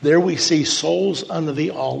 There we see souls under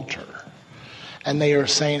the altar. And they are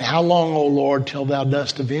saying, how long, O Lord, till thou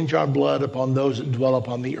dost avenge our blood upon those that dwell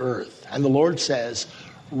upon the earth? And the Lord says,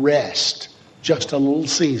 rest just a little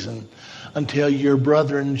season until your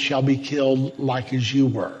brethren shall be killed like as you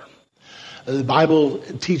were. The Bible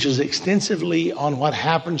teaches extensively on what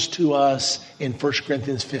happens to us in 1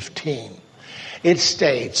 Corinthians 15. It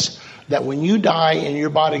states that when you die and your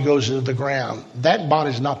body goes into the ground, that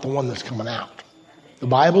body's not the one that's coming out. The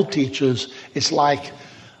Bible teaches it's like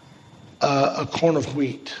a corn of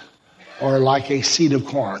wheat or like a seed of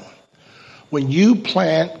corn. When you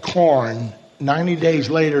plant corn, 90 days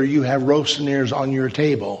later you have roasted ears on your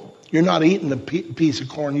table. You're not eating the piece of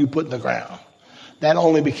corn you put in the ground. That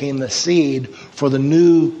only became the seed for the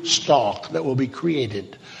new stalk that will be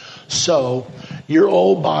created. So your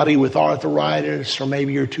old body with arthritis, or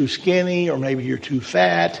maybe you're too skinny, or maybe you're too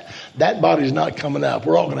fat, that body's not coming up.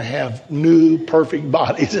 We're all going to have new, perfect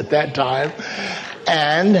bodies at that time.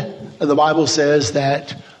 And the Bible says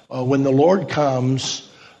that when the Lord comes,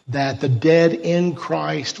 that the dead in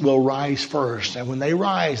Christ will rise first. And when they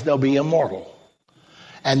rise, they'll be immortal.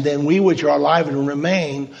 And then we which are alive and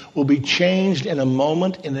remain will be changed in a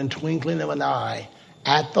moment, in a twinkling of an eye,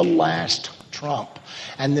 at the last trump.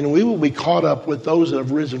 And then we will be caught up with those that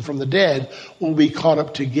have risen from the dead. We'll be caught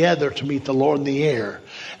up together to meet the Lord in the air.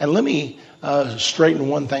 And let me straighten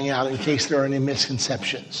one thing out in case there are any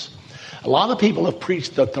misconceptions. A lot of people have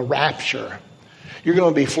preached that the rapture, you're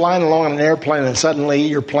going to be flying along in an airplane and suddenly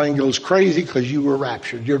your plane goes crazy because you were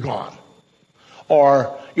raptured. You're gone.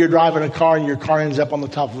 Or you're driving a car and your car ends up on the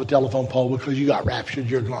top of a telephone pole because you got raptured.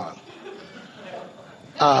 You're gone.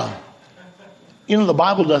 The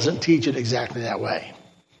Bible doesn't teach it exactly that way.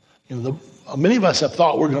 Many of us have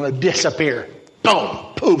thought we're going to disappear.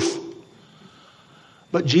 Boom, poof.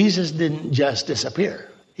 But Jesus didn't just disappear.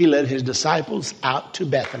 He led his disciples out to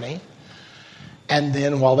Bethany. And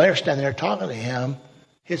then while they're standing there talking to him,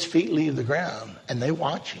 his feet leave the ground and they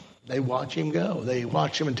watch him. They watch him go. They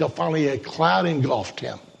watch him until finally a cloud engulfed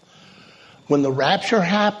him. When the rapture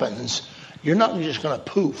happens, you're not just going to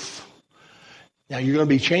poof. Now, you're going to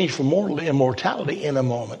be changed from mortal to immortality in a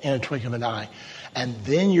moment, in a twinkling of an eye. And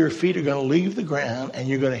then your feet are going to leave the ground and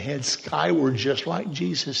you're going to head skyward just like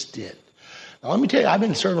Jesus did. Now, let me tell you, I've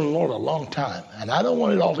been serving the Lord a long time, and I don't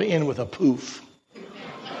want it all to end with a poof.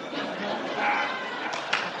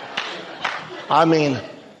 I mean,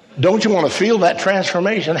 don't you want to feel that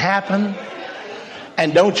transformation happen?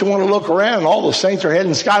 And don't you want to look around and all the saints are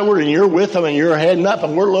heading skyward and you're with them and you're heading up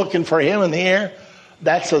and we're looking for him in the air?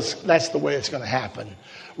 That's the way it's going to happen.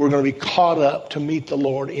 We're going to be caught up to meet the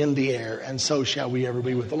Lord in the air, and so shall we ever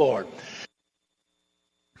be with the Lord.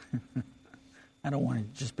 I don't want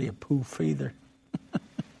to just be a poof either.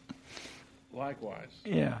 Likewise.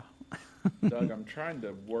 Yeah. Doug, I'm trying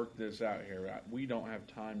to work this out here. We don't have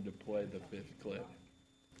time to play the fifth clip.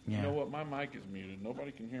 Yeah. You know what? My mic is muted.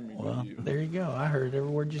 Nobody can hear me but you. There you go. I heard every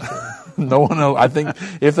word you said. No one else. I think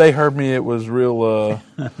if they heard me, it was real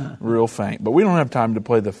faint. But we don't have time to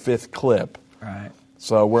play the fifth clip. Right.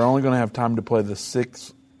 So we're only going to have time to play the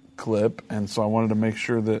sixth clip. And so I wanted to make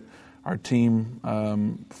sure that our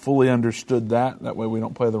team fully understood that. That way we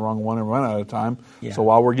don't play the wrong one and run out of time. Yeah. So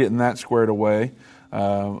while we're getting that squared away,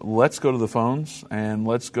 let's go to the phones and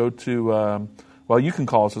let's go to... Well, you can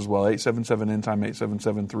call us as well, 877-END-TIME,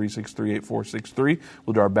 877-363-8463.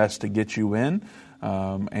 We'll do our best to get you in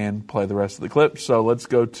and play the rest of the clip. So let's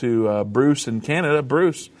go to Bruce in Canada.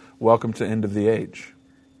 Bruce, welcome to End of the Age.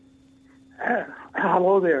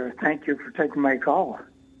 Hello there. Thank you for taking my call.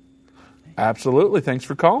 Absolutely. Thanks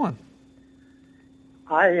for calling.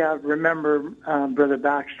 I remember Brother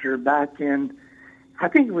Baxter back in, I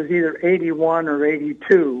think it was either 81 or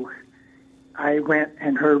 82. I went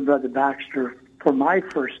and heard Brother Baxter for my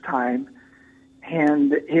first time,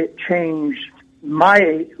 and it changed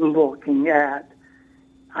my looking at,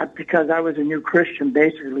 because I was a new Christian,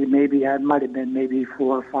 basically. Maybe I might have been maybe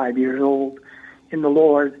 4 or 5 years old in the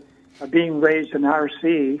Lord, being raised in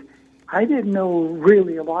RC. I didn't know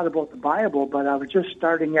really a lot about the Bible, but I was just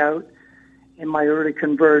starting out in my early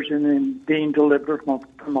conversion and being delivered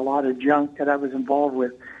from a lot of junk that I was involved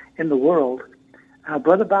with in the world.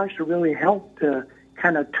 Brother Baxter really helped to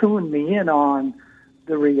kind of tune me in on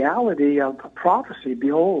the reality of prophecy.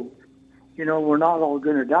 Behold, we're not all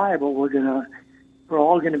going to die, but we're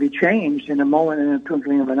all going to be changed in a moment, in a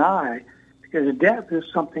twinkling of an eye, because death is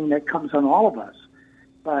something that comes on all of us.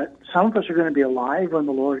 But some of us are going to be alive when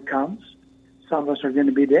the Lord comes. Some of us are going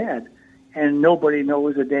to be dead. And nobody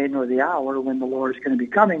knows the day nor the hour when the Lord is going to be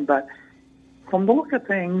coming. But from the look of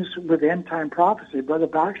things with end-time prophecy, Brother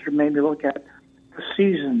Baxter made me look at the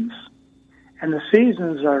seasons. And the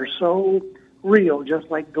seasons are so real, just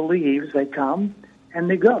like the leaves. They come and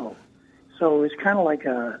they go. So it's kind of like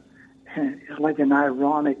it's like an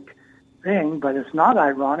ironic thing, but it's not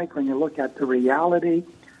ironic when you look at the reality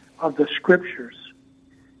of the Scriptures.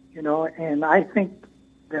 You know, and I think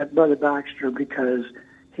that Brother Baxter, because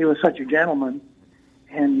he was such a gentleman,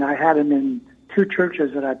 and I had him in 2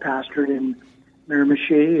 churches that I pastored in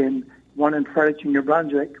Miramichi and one in Fredericton, New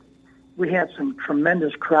Brunswick. We had some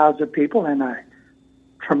tremendous crowds of people and a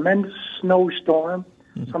tremendous snowstorm.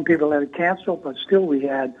 Some people had to cancel, but still we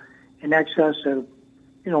had in excess of,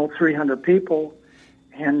 300 people.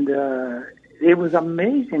 And it was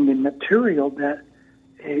amazing, the material that,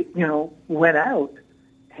 went out.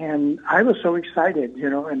 And I was so excited,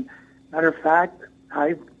 and matter of fact,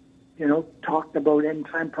 I've, talked about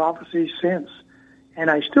end-time prophecy since. And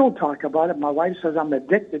I still talk about it. My wife says I'm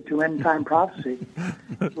addicted to end-time prophecy.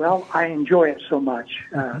 Well, I enjoy it so much.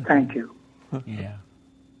 Thank you. Yeah.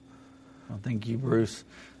 Well, thank you, Bruce.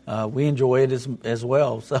 We enjoy it as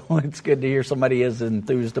well, so it's good to hear somebody as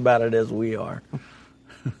enthused about it as we are.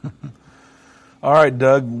 All right,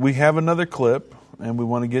 Doug, we have another clip, and we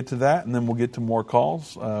want to get to that, and then we'll get to more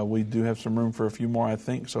calls. We do have some room for a few more, I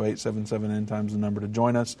think, so 877-END-TIME is the number to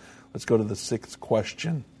join us. Let's go to the 6th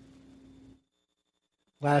question.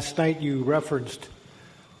 Last night you referenced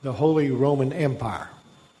the Holy Roman Empire.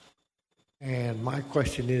 And my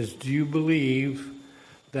question is, do you believe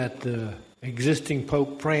that the existing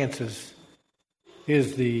Pope Francis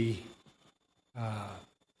is the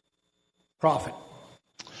prophet?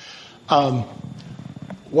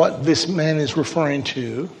 What this man is referring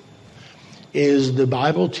to is the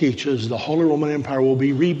Bible teaches the Holy Roman Empire will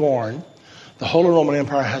be reborn. The Holy Roman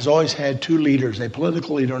Empire has always had 2 leaders, a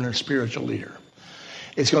political leader and a spiritual leader.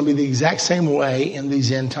 It's going to be the exact same way in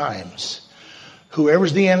these end times.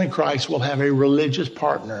 Whoever's the Antichrist will have a religious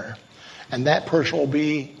partner, and that person will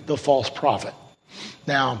be the false prophet.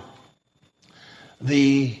 Now,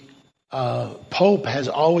 the Pope has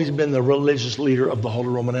always been the religious leader of the Holy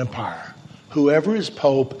Roman Empire. Whoever is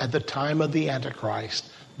Pope at the time of the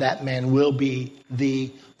Antichrist, that man will be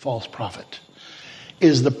the false prophet.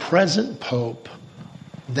 Is the present Pope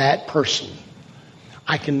that person?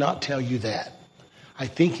 I cannot tell you that. I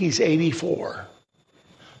think he's 84.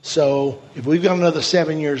 So if we've got another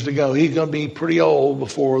 7 years to go, he's going to be pretty old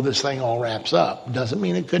before this thing all wraps up. Doesn't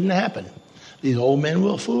mean it couldn't happen. These old men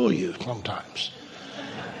will fool you sometimes.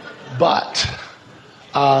 But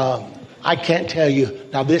I can't tell you.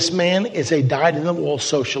 Now, this man is a dyed-in-the-wool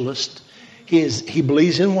socialist. He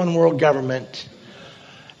believes in one world government.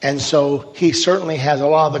 And so he certainly has a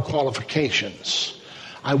lot of the qualifications.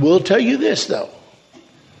 I will tell you this, though.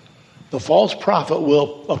 The false prophet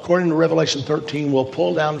will, according to Revelation 13, will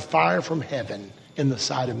pull down fire from heaven in the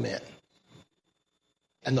sight of men.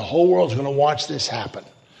 And the whole world's going to watch this happen.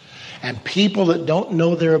 And people that don't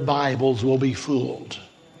know their Bibles will be fooled.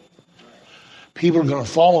 People are going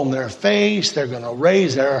to fall on their face. They're going to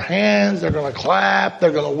raise their hands. They're going to clap.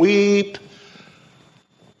 They're going to weep.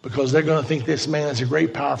 Because they're going to think this man has a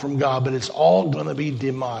great power from God. But it's all going to be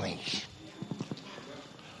demonic.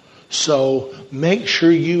 So make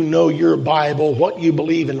sure you know your Bible, what you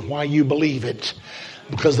believe and why you believe it.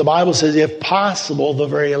 Because the Bible says, if possible, the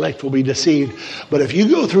very elect will be deceived. But if you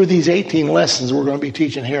go through these 18 lessons we're going to be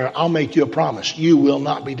teaching here, I'll make you a promise. You will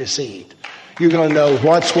not be deceived. You're going to know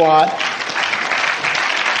what's what.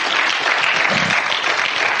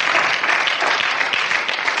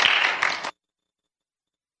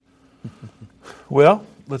 Well,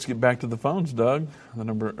 let's get back to the phones, Doug. The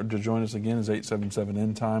number to join us again is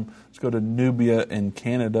 877-END-TIME. Let's go to Nubia in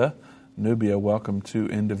Canada. Nubia, welcome to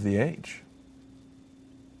End of the Age.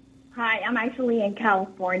 Hi, I'm actually in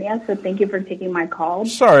California, so thank you for taking my call.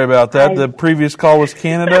 Sorry about that. The previous call was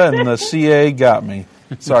Canada, and the CA got me.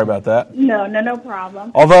 Sorry about that. No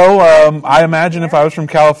problem. Although, I imagine if I was from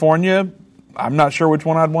California, I'm not sure which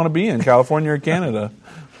one I'd want to be in, California or Canada.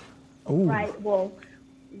 Ooh. Right, well,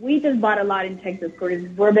 we just bought a lot in Texas because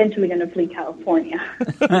we're eventually going to flee California.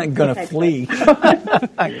 Going to flee.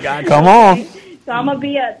 Come on. So I'm going to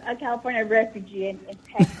be a California refugee in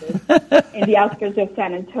Texas, in the outskirts of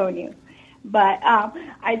San Antonio. But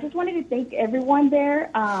I just wanted to thank everyone there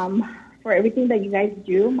for everything that you guys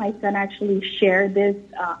do. My son actually shared this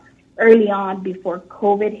early on before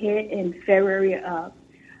COVID hit in February,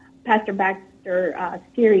 Pastor Baxter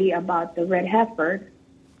theory about the red heifer.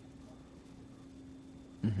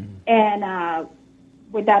 Mm-hmm. And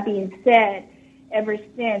with that being said, ever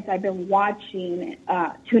since I've been watching,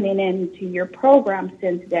 tuning in to your program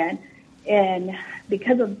since then, and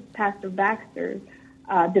because of Pastor Baxter's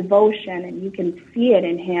devotion, and you can see it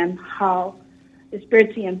in him, how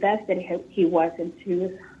spiritually invested he was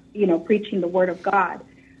into preaching the Word of God.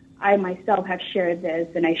 I myself have shared this,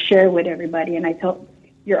 and I share with everybody, and I tell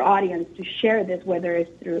your audience to share this, whether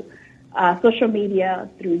it's through social media,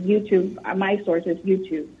 through YouTube. My source is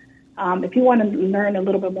YouTube. If you want to learn a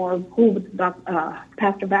little bit more of who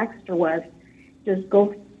Pastor Baxter was, just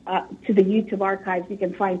go to the YouTube archives. You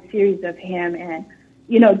can find series of him and,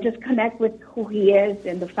 just connect with who he is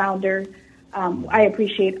and the founder. I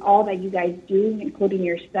appreciate all that you guys do, including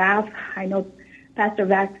your staff. I know Pastor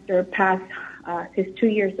Baxter passed his 2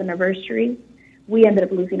 years anniversary. We ended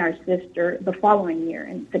up losing our sister the following year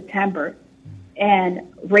in September.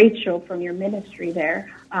 And Rachel from your ministry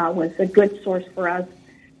there was a good source for us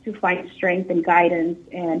to find strength and guidance.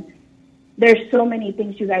 And there's so many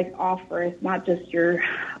things you guys offer. It's not just your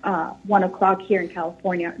 1 o'clock here in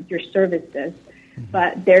California, your services,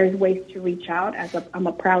 but there's ways to reach out. I'm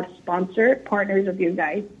a proud sponsor, partners of you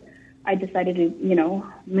guys. I decided to,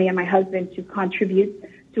 me and my husband, to contribute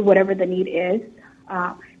to whatever the need is.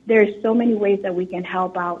 There's so many ways that we can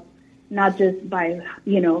help out, not just by,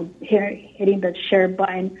 hitting the share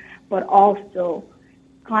button, but also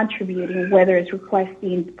contributing, whether it's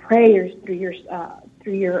requesting prayers through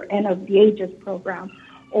your End of the Ages program,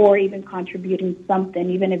 or even contributing something,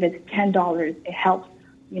 even if it's $10, it helps,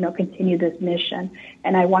 continue this mission.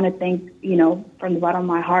 And I want to thank, from the bottom of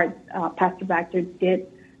my heart, Pastor Baxter did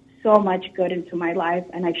so much good into my life,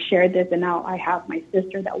 and I've shared this, and now I have my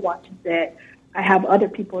sister that watches it. I have other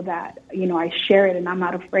people that, I share it, and I'm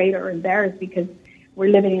not afraid or embarrassed, because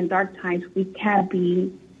we're living in dark times. We can't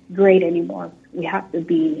be great anymore. We have to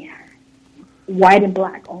be white and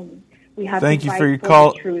black only. We have Thank to you fight for your for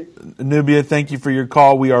call, the truth. Nubia. Thank you for your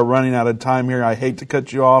call. We are running out of time here. I hate to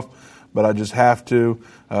cut you off, but I just have to.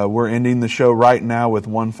 We're ending the show right now with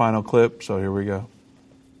one final clip, so here we go.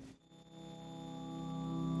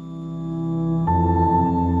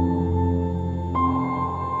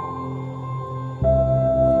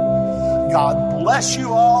 God bless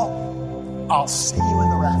you all. I'll see you in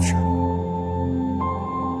the rapture.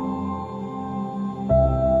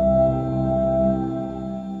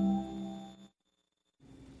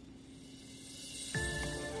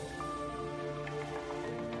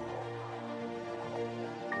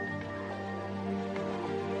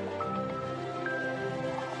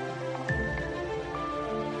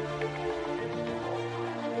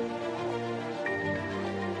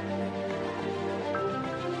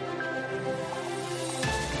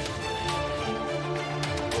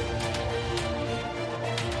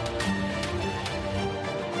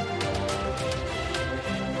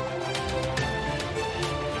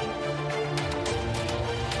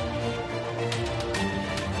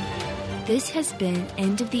 This has been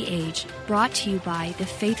End of the Age, brought to you by the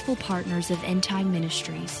faithful partners of End Time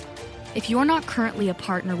Ministries. If you're not currently a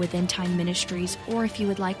partner with End Time Ministries, or if you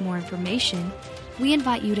would like more information, we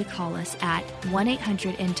invite you to call us at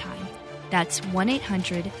 1-800-END-TIME. That's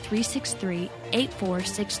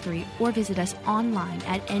 1-800-363-8463, or visit us online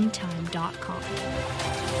at endtime.com.